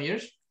 years, 7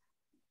 years.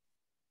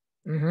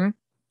 Mm-hmm.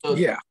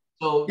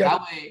 So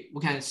that way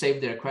we can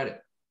save their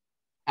credit.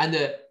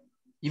 And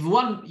if you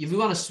want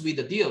to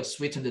sweeten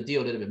the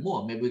deal a little bit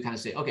more, maybe we kind of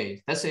say,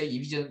 okay, let's say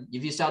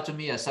if you sell to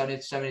me at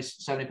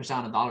 70%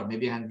 on the dollar,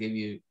 maybe I can give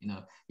you,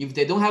 if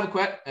they don't have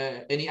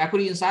any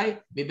equity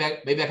inside, maybe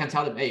I can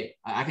tell them, hey,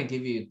 I can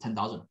give you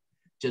 10,000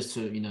 just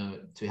to,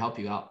 to help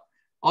you out.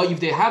 Or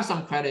if they have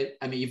some credit,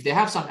 if they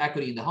have some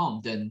equity in the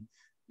home, then,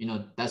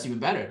 that's even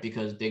better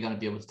because they're going to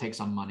be able to take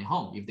some money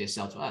home if they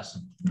sell to us.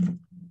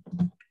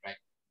 Right?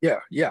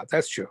 Yeah,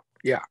 that's true.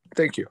 Yeah,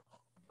 thank you.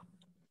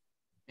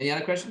 Any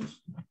other questions?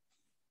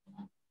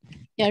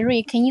 Yeah,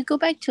 Ray, can you go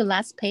back to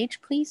last page,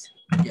 please?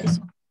 Yes.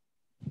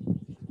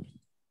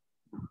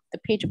 The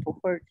page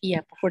before,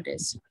 before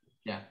this.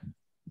 Yeah,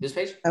 this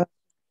page?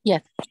 Yeah.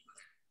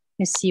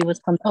 Let's see what's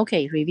coming.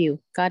 Okay, review.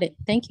 Got it.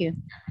 Thank you.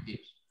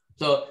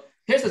 So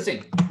here's the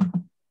thing.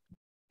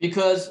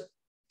 Because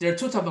there are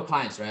two types of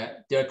clients, right?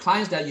 There are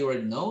clients that you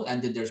already know,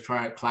 and then there's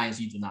clients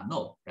you do not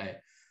know, right?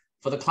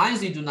 For the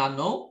clients you do not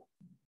know,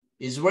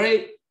 it's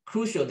very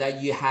crucial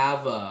that you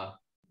have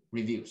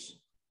reviews.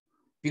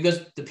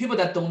 Because the people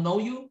that don't know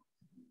you,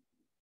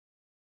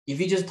 if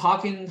you're just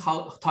talking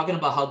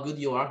about how good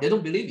you are, they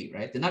don't believe you,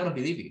 right? They're not gonna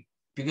believe you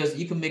because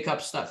you can make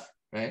up stuff,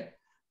 right?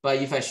 But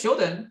if I show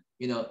them,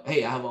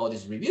 hey, I have all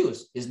these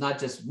reviews, it's not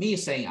just me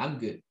saying I'm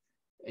good,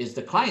 it's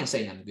the client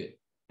saying I'm good,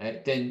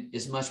 right? Then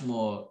it's much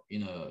more,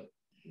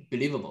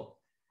 believable.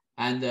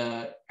 And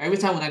every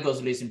time when I go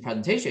to listing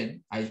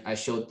presentation, I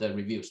show the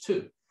reviews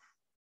too.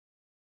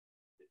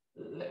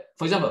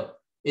 For example,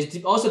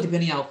 it's also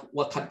depending on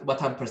what type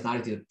of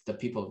personality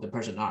the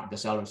person are, the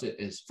seller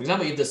is. For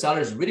example, if the seller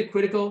is really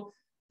critical,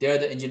 they're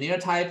the engineer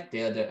type,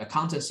 they're the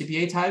accountant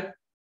CPA type.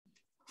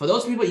 For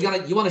those people,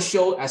 you want to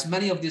show as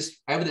many of this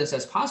evidence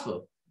as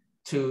possible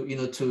to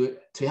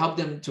help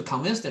them, to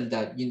convince them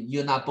that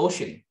you're not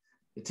bullshitting,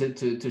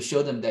 to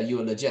show them that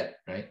you're legit,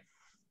 right?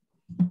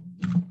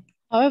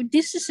 Oh,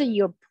 this is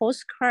your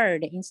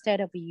postcard instead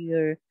of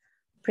your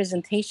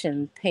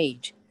presentation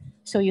page.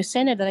 So you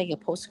send it like a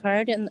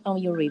postcard and on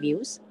your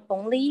reviews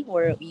only,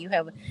 or you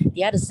have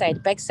the other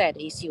side, back side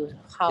is your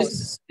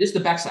house. This is the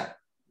back side.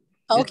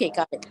 Okay,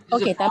 got it.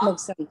 Okay, that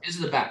makes sense. This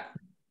is the back.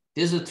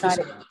 This is the two sides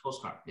of the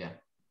postcard. Yeah.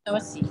 Oh, I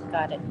see.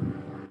 Got it.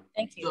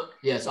 Thank you. So,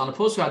 yes, on the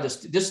postcard,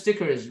 this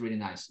sticker is really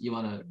nice. You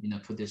want to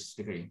put this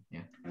sticker in.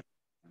 Yeah.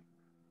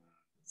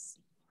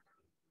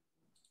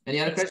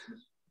 Any other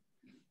questions?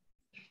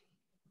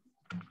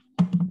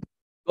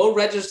 Go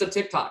register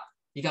TikTok.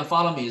 You can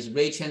follow me. It's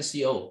Ray Chen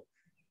CO.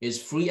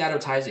 It's free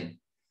advertising.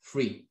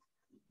 Free.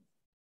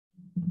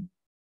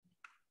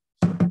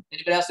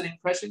 Anybody else any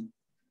question?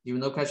 If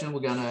no question,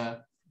 we're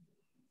gonna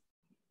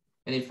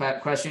any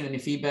question, any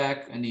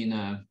feedback,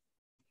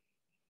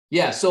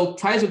 yeah. So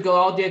try to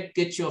go out there,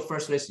 get your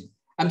first listing.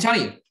 I'm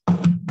telling you,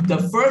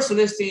 the first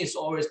listing is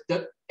always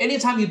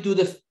anytime you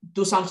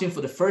do something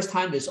for the first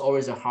time, it's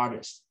always the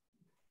hardest.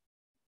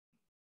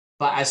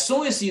 But as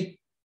soon as you've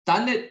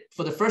done it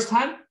for the first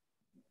time,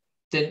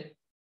 then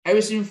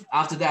everything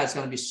after that is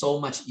going to be so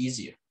much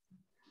easier.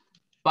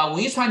 But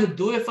when you're trying to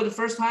do it for the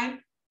first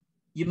time,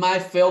 you might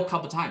fail a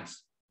couple of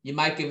times. You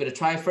might give it a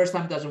try. First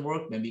time it doesn't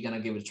work. Maybe you're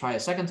going to give it a try a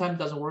second time, it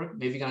doesn't work.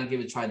 Maybe you're going to give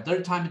it a try a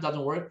third time, it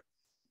doesn't work.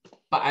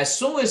 But as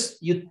soon as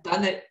you've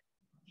done it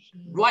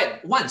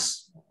right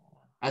once,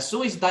 as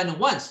soon as you've done it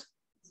once,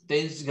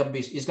 then it's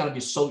gonna be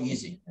so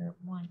easy.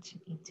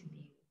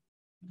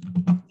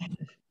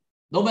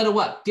 No matter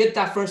what, get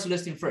that first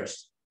listing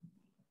first.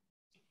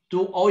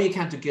 Do all you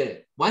can to get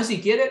it. Once you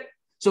get it,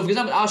 so for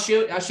example, I'll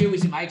share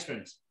with you my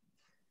experience.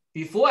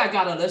 Before I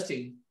got a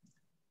listing,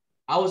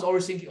 I was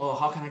always thinking, oh,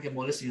 how can I get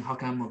more listings? How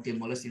can I get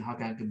more listings? How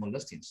can I get more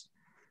listings?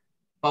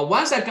 But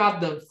once I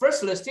got the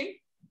first listing,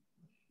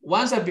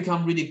 once I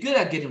become really good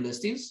at getting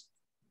listings,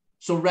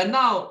 so right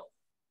now,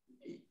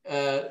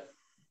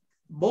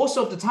 most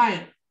of the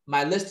time,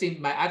 my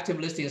active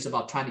listing is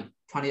about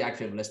 20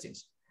 active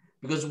listings.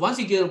 Because once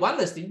you get one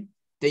listing,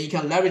 then you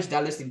can leverage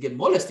that listing, get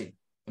more listing.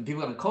 And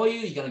people are gonna call you,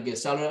 you're gonna get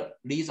seller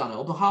leads on the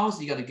open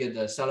house, you're gonna get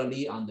the seller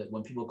lead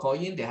when people call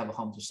in, they have a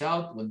home to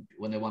sell,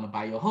 when they wanna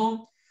buy your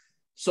home.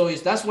 So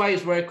that's why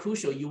it's very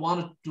crucial. You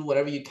wanna do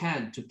whatever you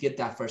can to get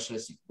that first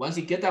listing. Once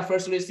you get that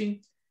first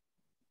listing,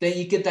 then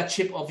you get that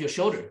chip off your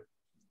shoulder.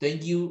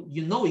 Then you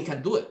know you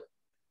can do it.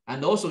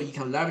 And also you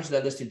can leverage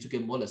that listing to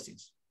get more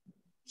listings.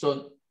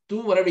 So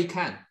do whatever you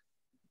can.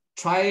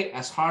 Try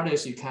as hard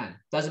as you can.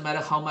 Doesn't matter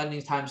how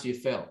many times you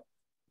fail.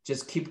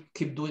 Just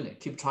keep doing it.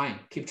 Keep trying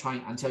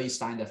until you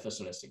sign that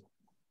first listing.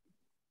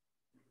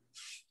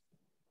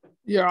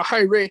 Yeah,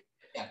 hi Ray.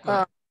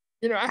 Yeah,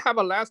 I have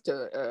a last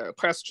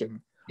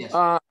question. Yes.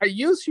 I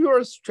used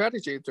your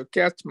strategy to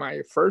get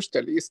my first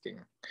listing.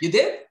 You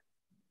did?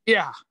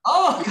 Yeah.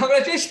 Oh,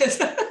 congratulations.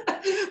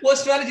 What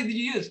strategy did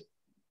you use?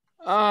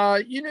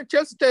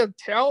 Just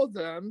tell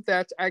them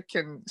that I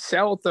can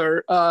sell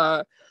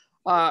her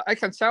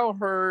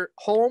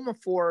home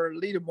for a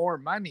little more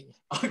money.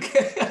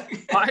 Okay.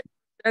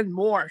 And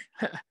more.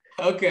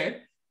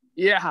 Okay.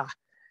 Yeah.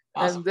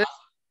 Awesome. And then,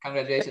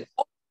 congratulations.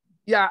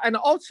 Yeah, and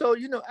also,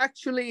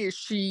 actually,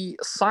 she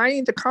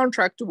signed the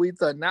contract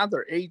with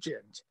another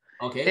agent.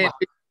 Okay. And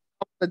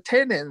wow. the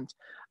tenant,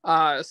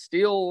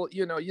 still,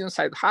 you know,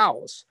 inside the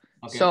house.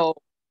 Okay. So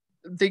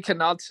they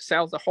cannot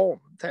sell the home.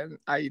 Then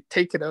I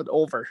take it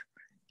over.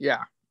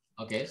 Yeah.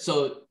 Okay.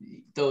 So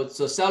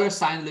seller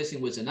signed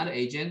listing with another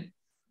agent.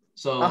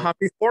 So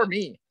before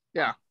me.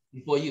 Yeah.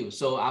 Before you.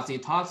 So after you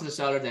talk to the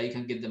seller that you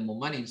can give them more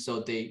money.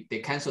 So they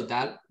cancel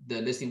the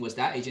listing with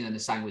that agent and they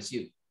sign with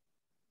you.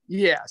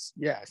 Yes.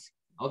 Yes.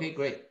 Okay,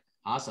 great.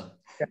 Awesome.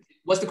 Yeah.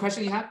 What's the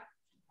question you have?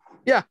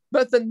 Yeah,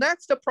 but the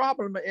next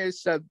problem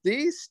is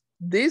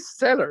this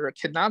seller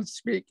cannot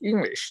speak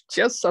English,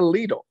 just a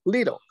little.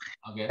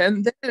 Okay.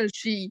 And then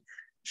she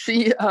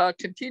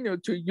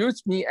continued to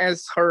use me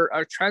as her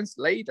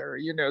translator,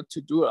 you know,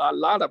 to do a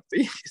lot of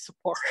things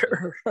for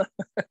her.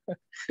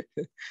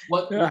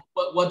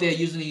 What they're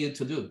using you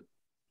to do?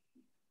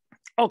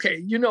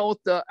 Okay, you know,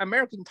 the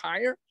American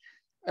Tire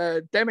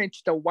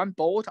damaged the one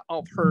bolt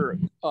of her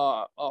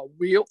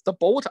wheel, the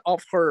bolt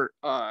of her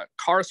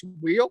car's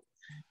wheel.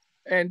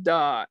 And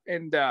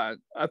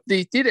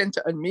they didn't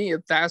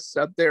admit that's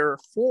their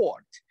fault.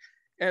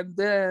 And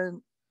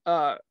then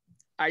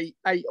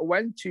I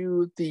went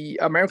to the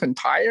American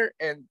Tire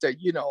and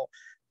you know,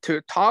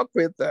 to talk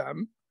with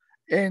them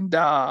and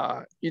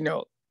you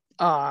know,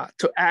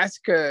 to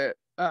ask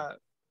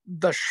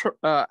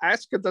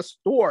ask the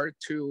store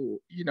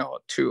to, you know,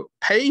 to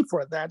pay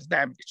for that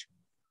damage.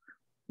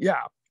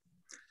 Yeah.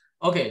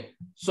 Okay,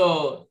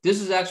 so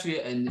this is actually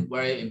a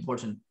very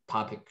important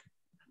topic.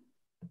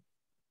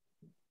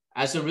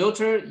 As a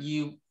realtor,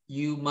 you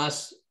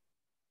must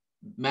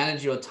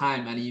manage your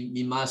time, and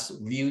you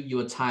must view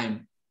your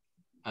time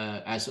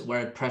as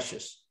very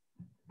precious.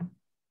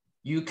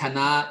 You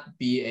cannot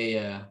be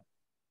a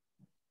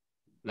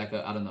like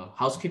a, I don't know,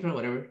 housekeeper or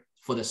whatever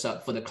for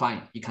the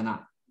client. You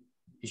cannot.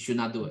 You should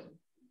not do it.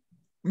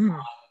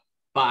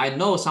 But I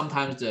know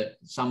sometimes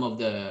some of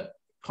the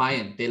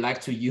client, they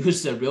like to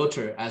use the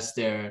realtor as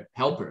their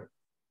helper.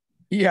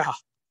 Yeah.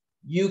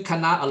 You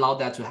cannot allow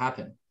that to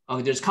happen.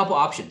 Okay, there's a couple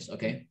options.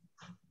 Okay.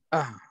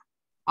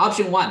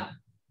 Option one,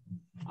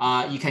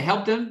 you can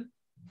help them,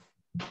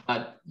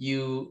 but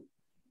you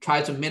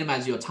try to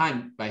minimize your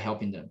time by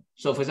helping them.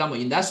 So for example,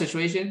 in that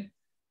situation,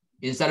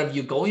 instead of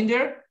you going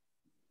there,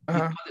 you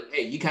tell them,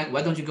 hey, you can,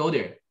 why don't you go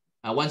there?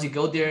 Once you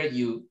go there,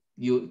 you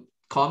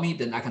call me,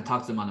 then I can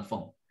talk to them on the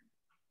phone.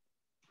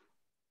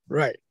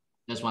 Right.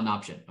 That's one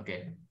option.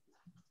 Okay.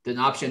 Then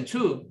option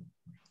two,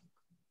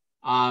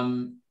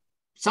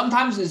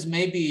 sometimes it's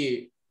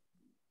maybe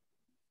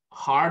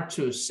hard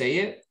to say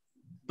it,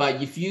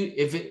 but if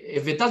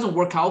it doesn't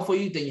work out for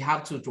you, then you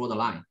have to draw the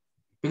line.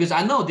 Because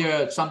I know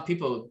there are some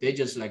people, they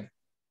just like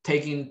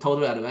taking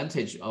total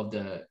advantage of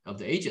the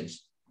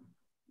agents.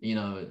 You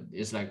know,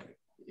 it's like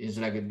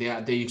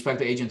they expect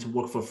the agent to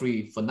work for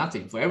free, for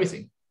nothing, for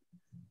everything.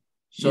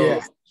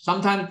 So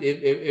sometimes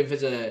if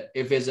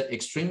it's an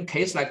extreme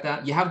case like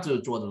that, you have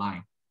to draw the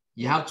line.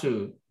 You have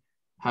to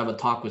have a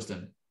talk with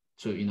them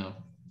to, you know,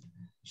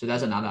 so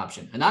that's another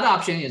option. Another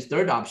option is,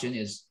 third option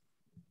is,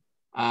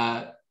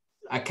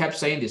 I kept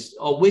saying this,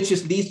 which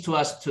leads to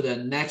us to the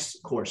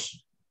next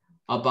course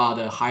about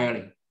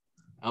hiring,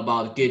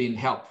 about getting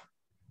help,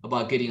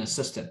 about getting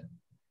assistance.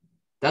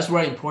 That's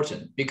very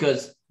important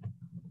because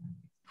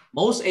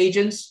most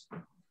agents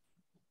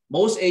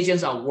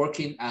are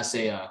working as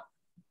a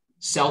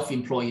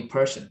self-employed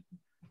person.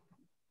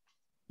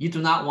 You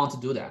do not want to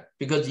do that,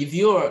 because if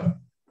you're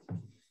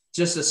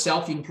just a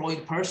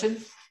self-employed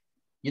person,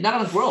 you're not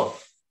going to grow,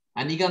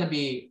 and you're going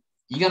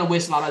to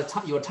waste a lot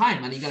of your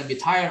time, and you're going to be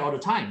tired all the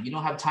time. You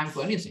don't have time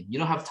for anything. You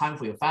don't have time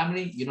for your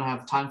family. You don't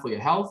have time for your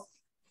health.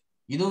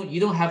 You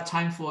don't have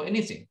time for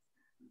anything.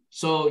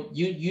 So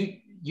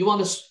you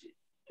want to.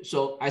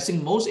 So I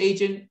think most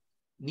agents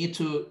need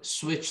to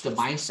switch the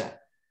mindset.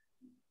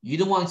 You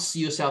don't want to see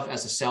yourself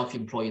as a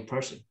self-employed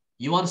person.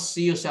 You want to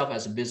see yourself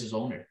as a business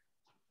owner.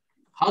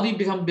 How do you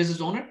become a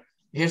business owner?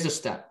 Here's the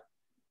step.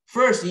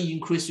 First, you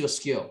increase your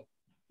skill.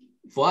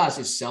 For us,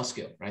 it's sales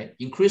skill, right?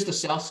 Increase the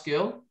sales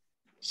skill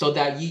so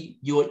that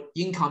your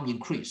income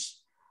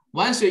increase.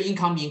 Once your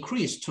income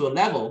increase to a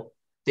level,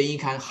 then you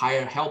can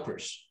hire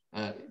helpers,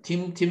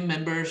 team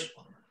members,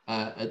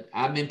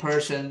 admin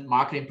person,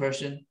 marketing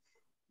person.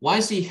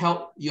 Once you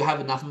have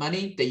enough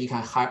money, then you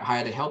can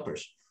hire the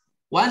helpers.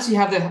 Once you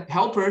have the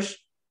helpers,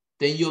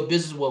 then your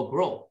business will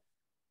grow.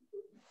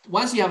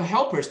 Once you have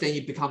helpers, then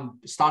you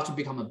start to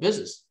become a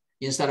business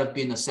instead of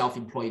being a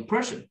self-employed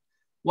person.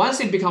 Once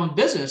you become a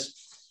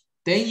business,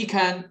 then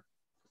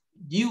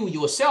you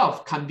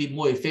yourself can be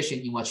more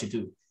efficient in what you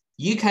do.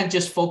 You can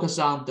just focus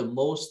on the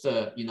most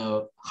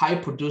high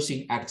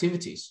producing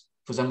activities.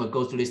 For example,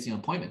 go to listing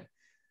appointment.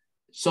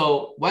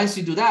 So once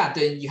you do that,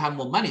 then you have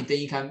more money. Then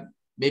you can,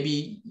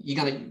 maybe you're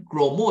gonna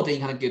grow more. Then you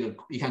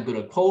can get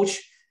a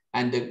coach,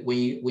 and when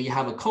you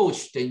have a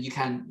coach, then you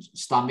can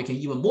start making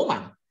even more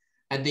money,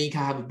 and then you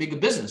can have a bigger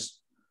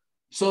business.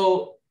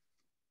 So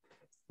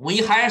when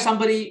you hire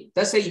somebody,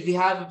 let's say if you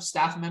have a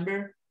staff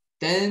member,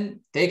 then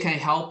they can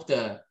help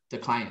the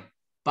client,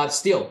 but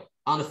still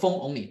on the phone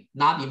only,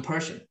 not in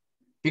person.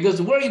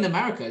 Because we're in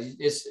America,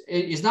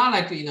 it's not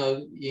like, you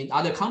know, in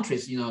other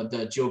countries, you know,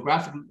 the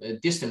geographic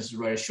distance is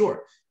very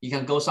short. You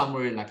can go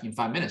somewhere like in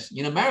 5 minutes.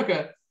 In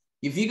America,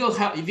 if you're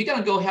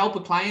gonna go help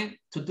a client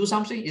to do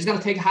something, it's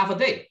gonna take half a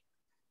day.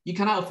 You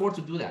cannot afford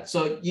to do that.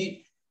 So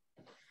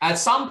at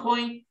some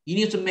point, you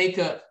need to make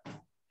a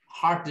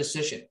hard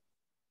decision.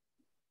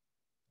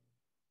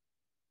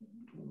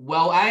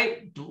 Well,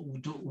 am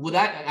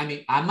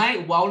I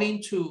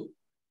willing to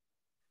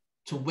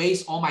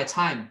waste all my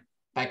time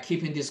by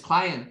keeping this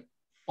client,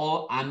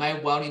 or am I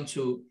willing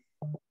to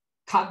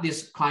cut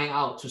this client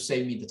out to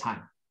save me the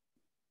time?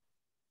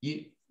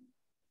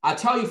 I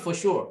tell you for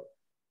sure,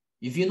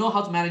 if you know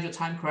how to manage your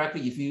time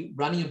correctly, if you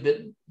run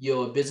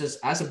your business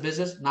as a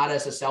business, not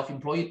as a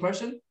self-employed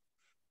person,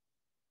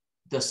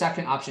 the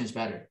second option is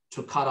better,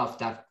 to cut off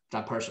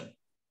that person.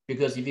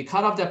 Because if you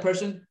cut off that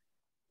person,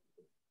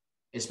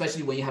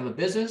 especially when you have a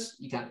business,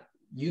 you can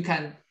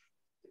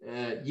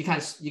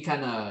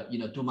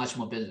do much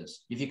more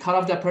business. If you cut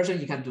off that person,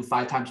 you can do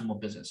 5 times more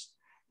business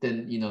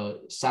than, you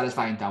know,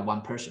 satisfying that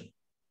one person.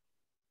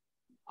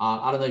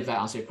 I don't know if I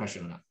answered your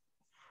question or not.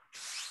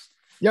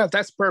 Yeah,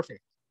 that's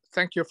perfect.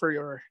 Thank you for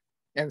your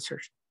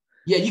answers.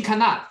 Yeah, you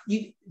cannot.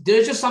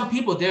 There's just some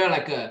people, they're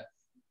like,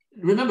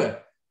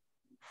 remember,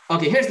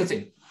 okay, here's the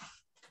thing.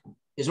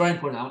 It's very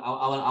important. I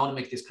want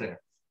to make this clear.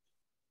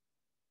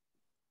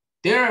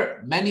 There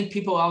are many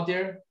people out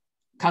there,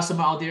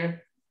 customer out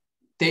there,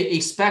 they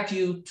expect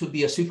you to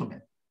be a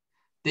Superman.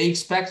 They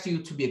expect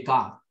you to be a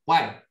God.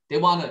 Why? They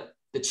want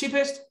the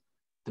cheapest,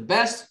 the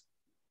best,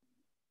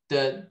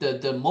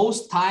 the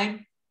most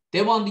time.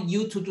 They want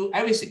you to do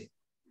everything.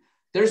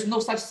 There's no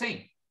such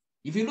thing.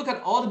 If you look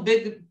at all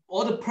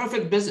the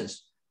perfect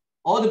business,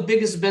 all the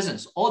biggest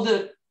business, all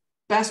the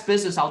best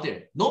business out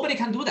there, nobody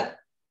can do that.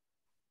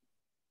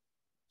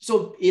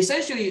 So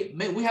essentially,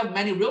 we have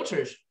many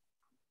realtors.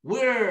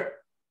 We're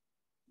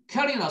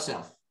killing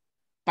ourselves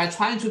by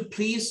trying to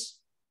please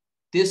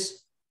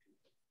this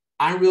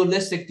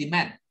unrealistic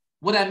demand.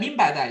 What I mean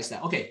by that is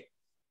that, okay,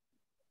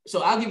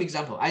 so I'll give you an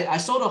example. I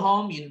sold a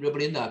home in Rio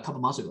Brinda a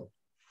couple months ago.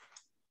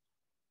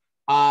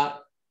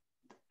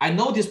 I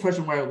know this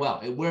person very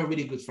well. We're a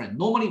really good friend.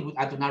 Normally,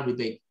 I do not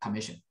rebate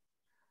commission.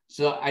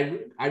 So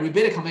I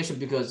rebate a commission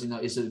because, you know,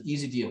 it's an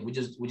easy deal. We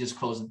just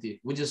closed the deal.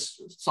 We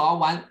just saw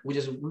one. We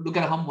just look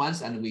at a home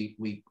once and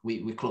we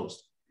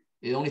closed.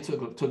 It only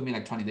took me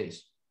like 20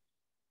 days.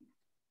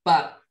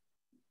 But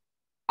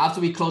after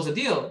we closed the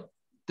deal,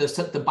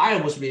 the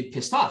buyer was really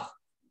pissed off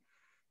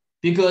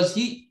because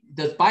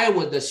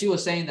she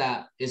was saying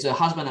that it's a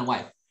husband and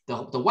wife.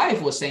 The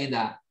wife was saying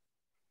that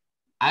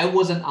I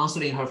wasn't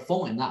answering her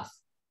phone enough,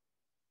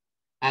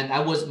 and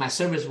my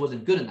service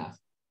wasn't good enough.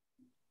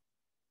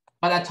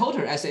 But I told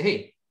her, I said,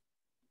 hey,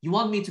 you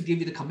want me to give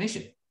you the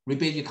commission,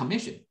 rebate your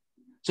commission.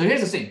 So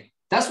here's the thing.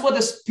 That's what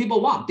the people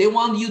want. They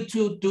want you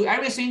to do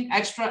everything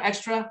extra,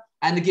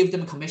 and give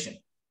them a commission.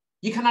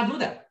 You cannot do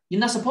that. You're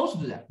not supposed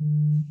to do that.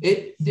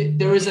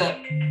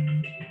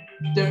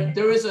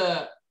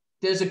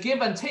 There's a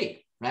give and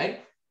take,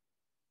 right?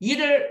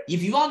 Either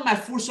if you want my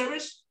full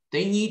service,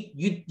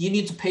 you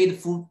need to pay the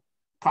full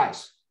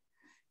price.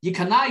 You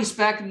cannot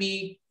expect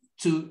me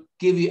to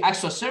give you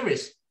extra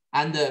service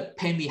and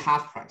pay me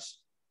half price.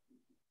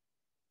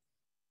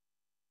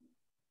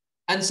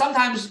 And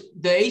sometimes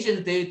the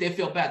agents, they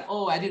feel bad.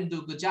 Oh, I didn't do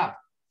a good job.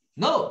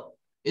 No,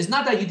 it's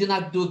not that you did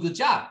not do a good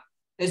job.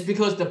 It's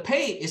because the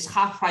pay is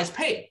half price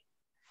pay.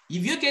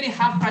 If you're getting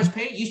half price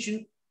pay,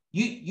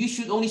 you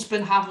should only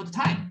spend half of the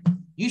time.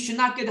 You should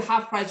not get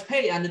half price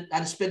pay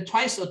and spend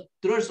twice or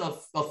thirds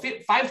of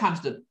 5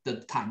 times the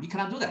time. You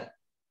cannot do that.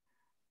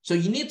 So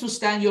you need to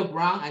stand your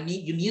ground, and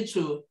you need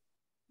to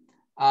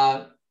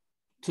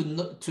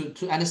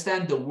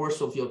understand the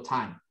worth of your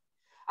time.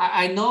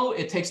 I know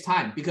it takes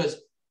time,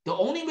 because the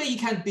only way you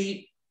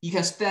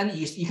can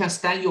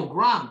stand your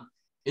ground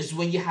is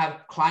when you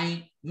have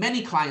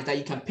many clients that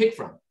you can pick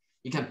from.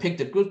 You can pick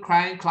the good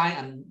client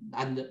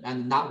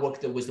and not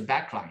work with the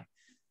bad client.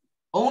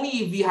 Only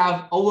if you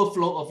have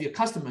overflow of your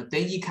customer,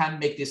 then you can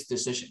make this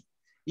decision.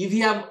 If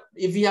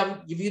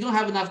you don't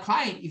have enough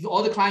client, if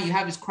all the client you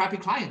have is crappy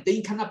client, then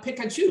you cannot pick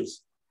and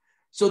choose.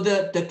 So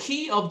the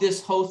key of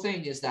this whole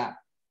thing is that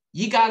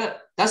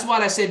that's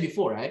what I said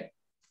before, right?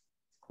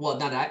 Well,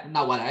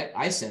 not what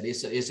I said.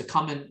 It's a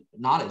common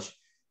knowledge.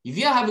 If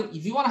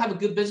you want to have a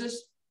good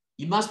business,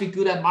 you must be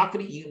good at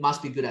marketing. You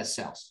must be good at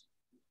sales,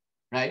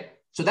 right?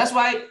 So that's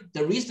why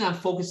the reason I'm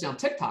focusing on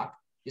TikTok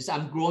is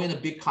I'm growing a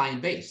big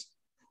client base.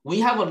 When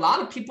you have a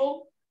lot of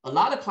people, a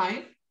lot of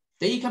clients,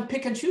 then you can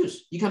pick and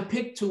choose. You can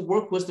pick to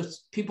work with the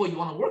people you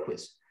want to work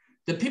with.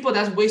 The people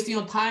that's wasting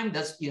your time,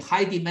 that's in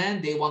high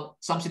demand, they want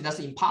something that's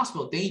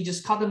impossible, then you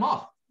just cut them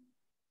off.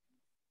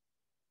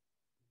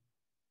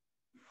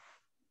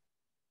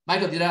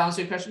 Michael, did I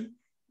answer your question?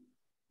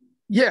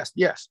 Yes.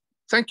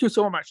 Thank you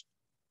so much.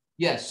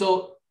 Yeah,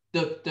 so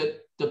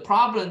the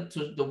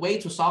way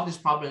to solve this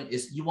problem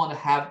is you want to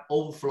have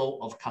overflow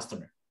of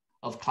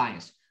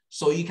clients,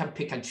 so you can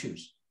pick and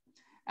choose.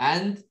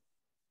 And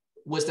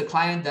with the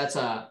client that's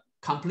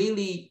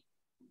completely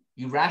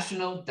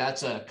irrational,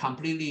 that's a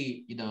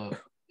completely, you know,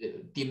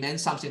 demand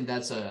something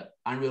that's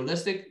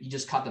unrealistic, you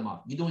just cut them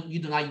off. You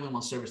do not even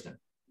want to service them.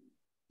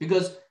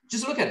 Because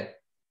just look at it.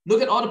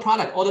 Look at all the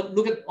product,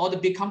 look at all the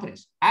big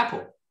companies.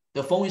 Apple,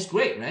 the phone is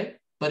great, right?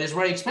 But it's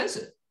very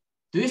expensive.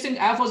 Do you think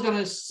Apple is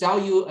gonna sell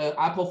you an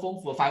Apple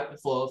phone for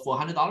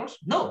 $100?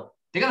 No,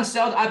 they're gonna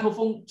sell the Apple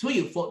phone to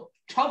you for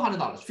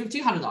 $1,200,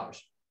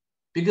 $1,500,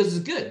 because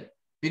it's good.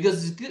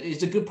 Because it's good,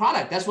 it's a good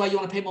product. That's why you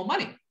want to pay more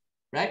money,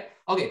 right?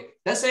 Okay,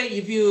 let's say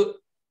if you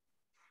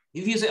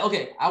say,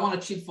 okay, I want a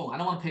cheap phone, I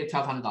don't want to pay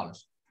 $1,200.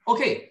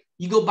 Okay,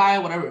 you go buy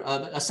whatever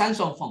a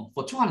Samsung phone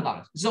for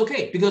 $200. It's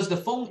okay because the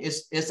phone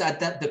is at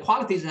that, the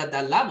quality is at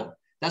that level.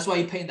 That's why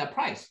you're paying that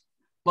price.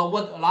 But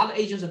what a lot of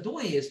agents are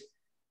doing is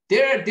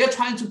they're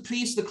trying to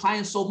please the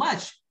client so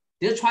much.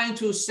 They're trying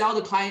to sell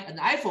the client an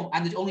iPhone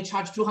and they only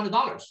charge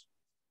 $200.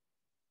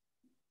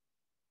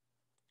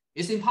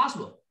 It's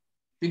impossible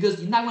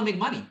because you're not gonna make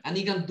money and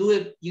you're gonna do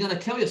it. You're gonna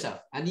kill yourself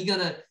and you're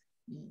gonna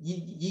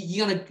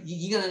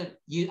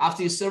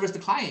after you service the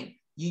client,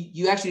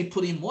 you actually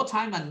put in more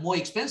time and more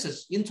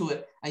expenses into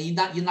it, and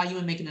you're not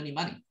even making any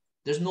money.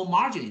 There's no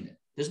margin in it.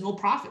 There's no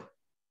profit.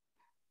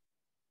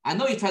 I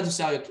know you try to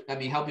sell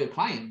help your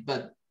client,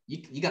 but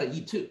you gotta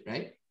eat too,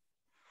 right?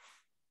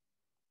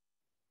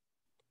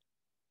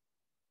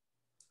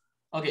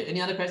 Okay,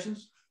 any other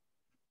questions?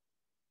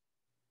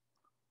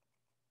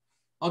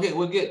 Okay,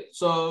 we're good.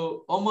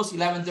 So almost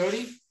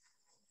 11:30.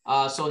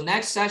 So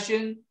next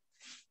session,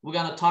 we're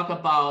gonna talk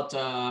about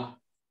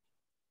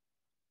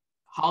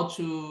how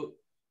to.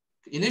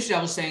 Initially,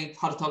 I was saying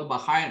how to talk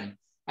about hiring.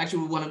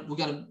 Actually, we're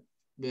gonna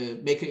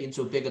make it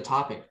into a bigger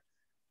topic.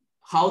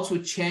 How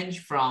to change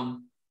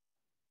from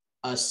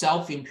a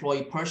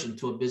self-employed person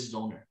to a business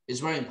owner is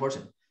very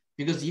important,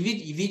 because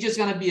if you're just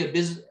gonna be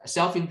a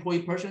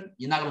self-employed person,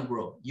 you're not gonna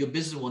grow. Your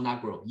business will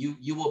not grow.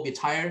 You will be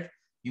tired.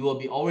 You will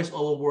be always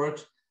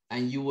overworked,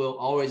 and you will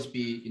always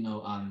be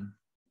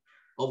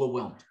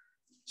overwhelmed.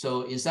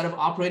 So instead of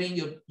operating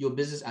your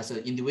business as an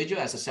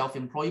individual, as a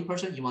self-employed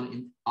person, you want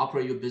to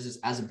operate your business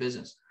as a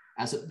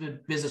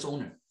business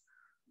owner.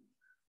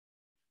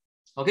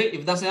 Okay,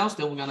 if nothing else,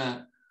 then we're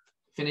gonna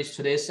finish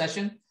today's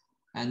session.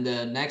 And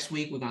next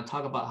week, we're gonna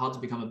talk about how to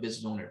become a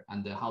business owner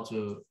and how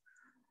to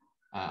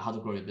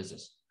grow your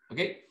business.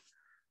 Okay,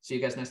 see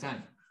you guys next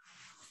time.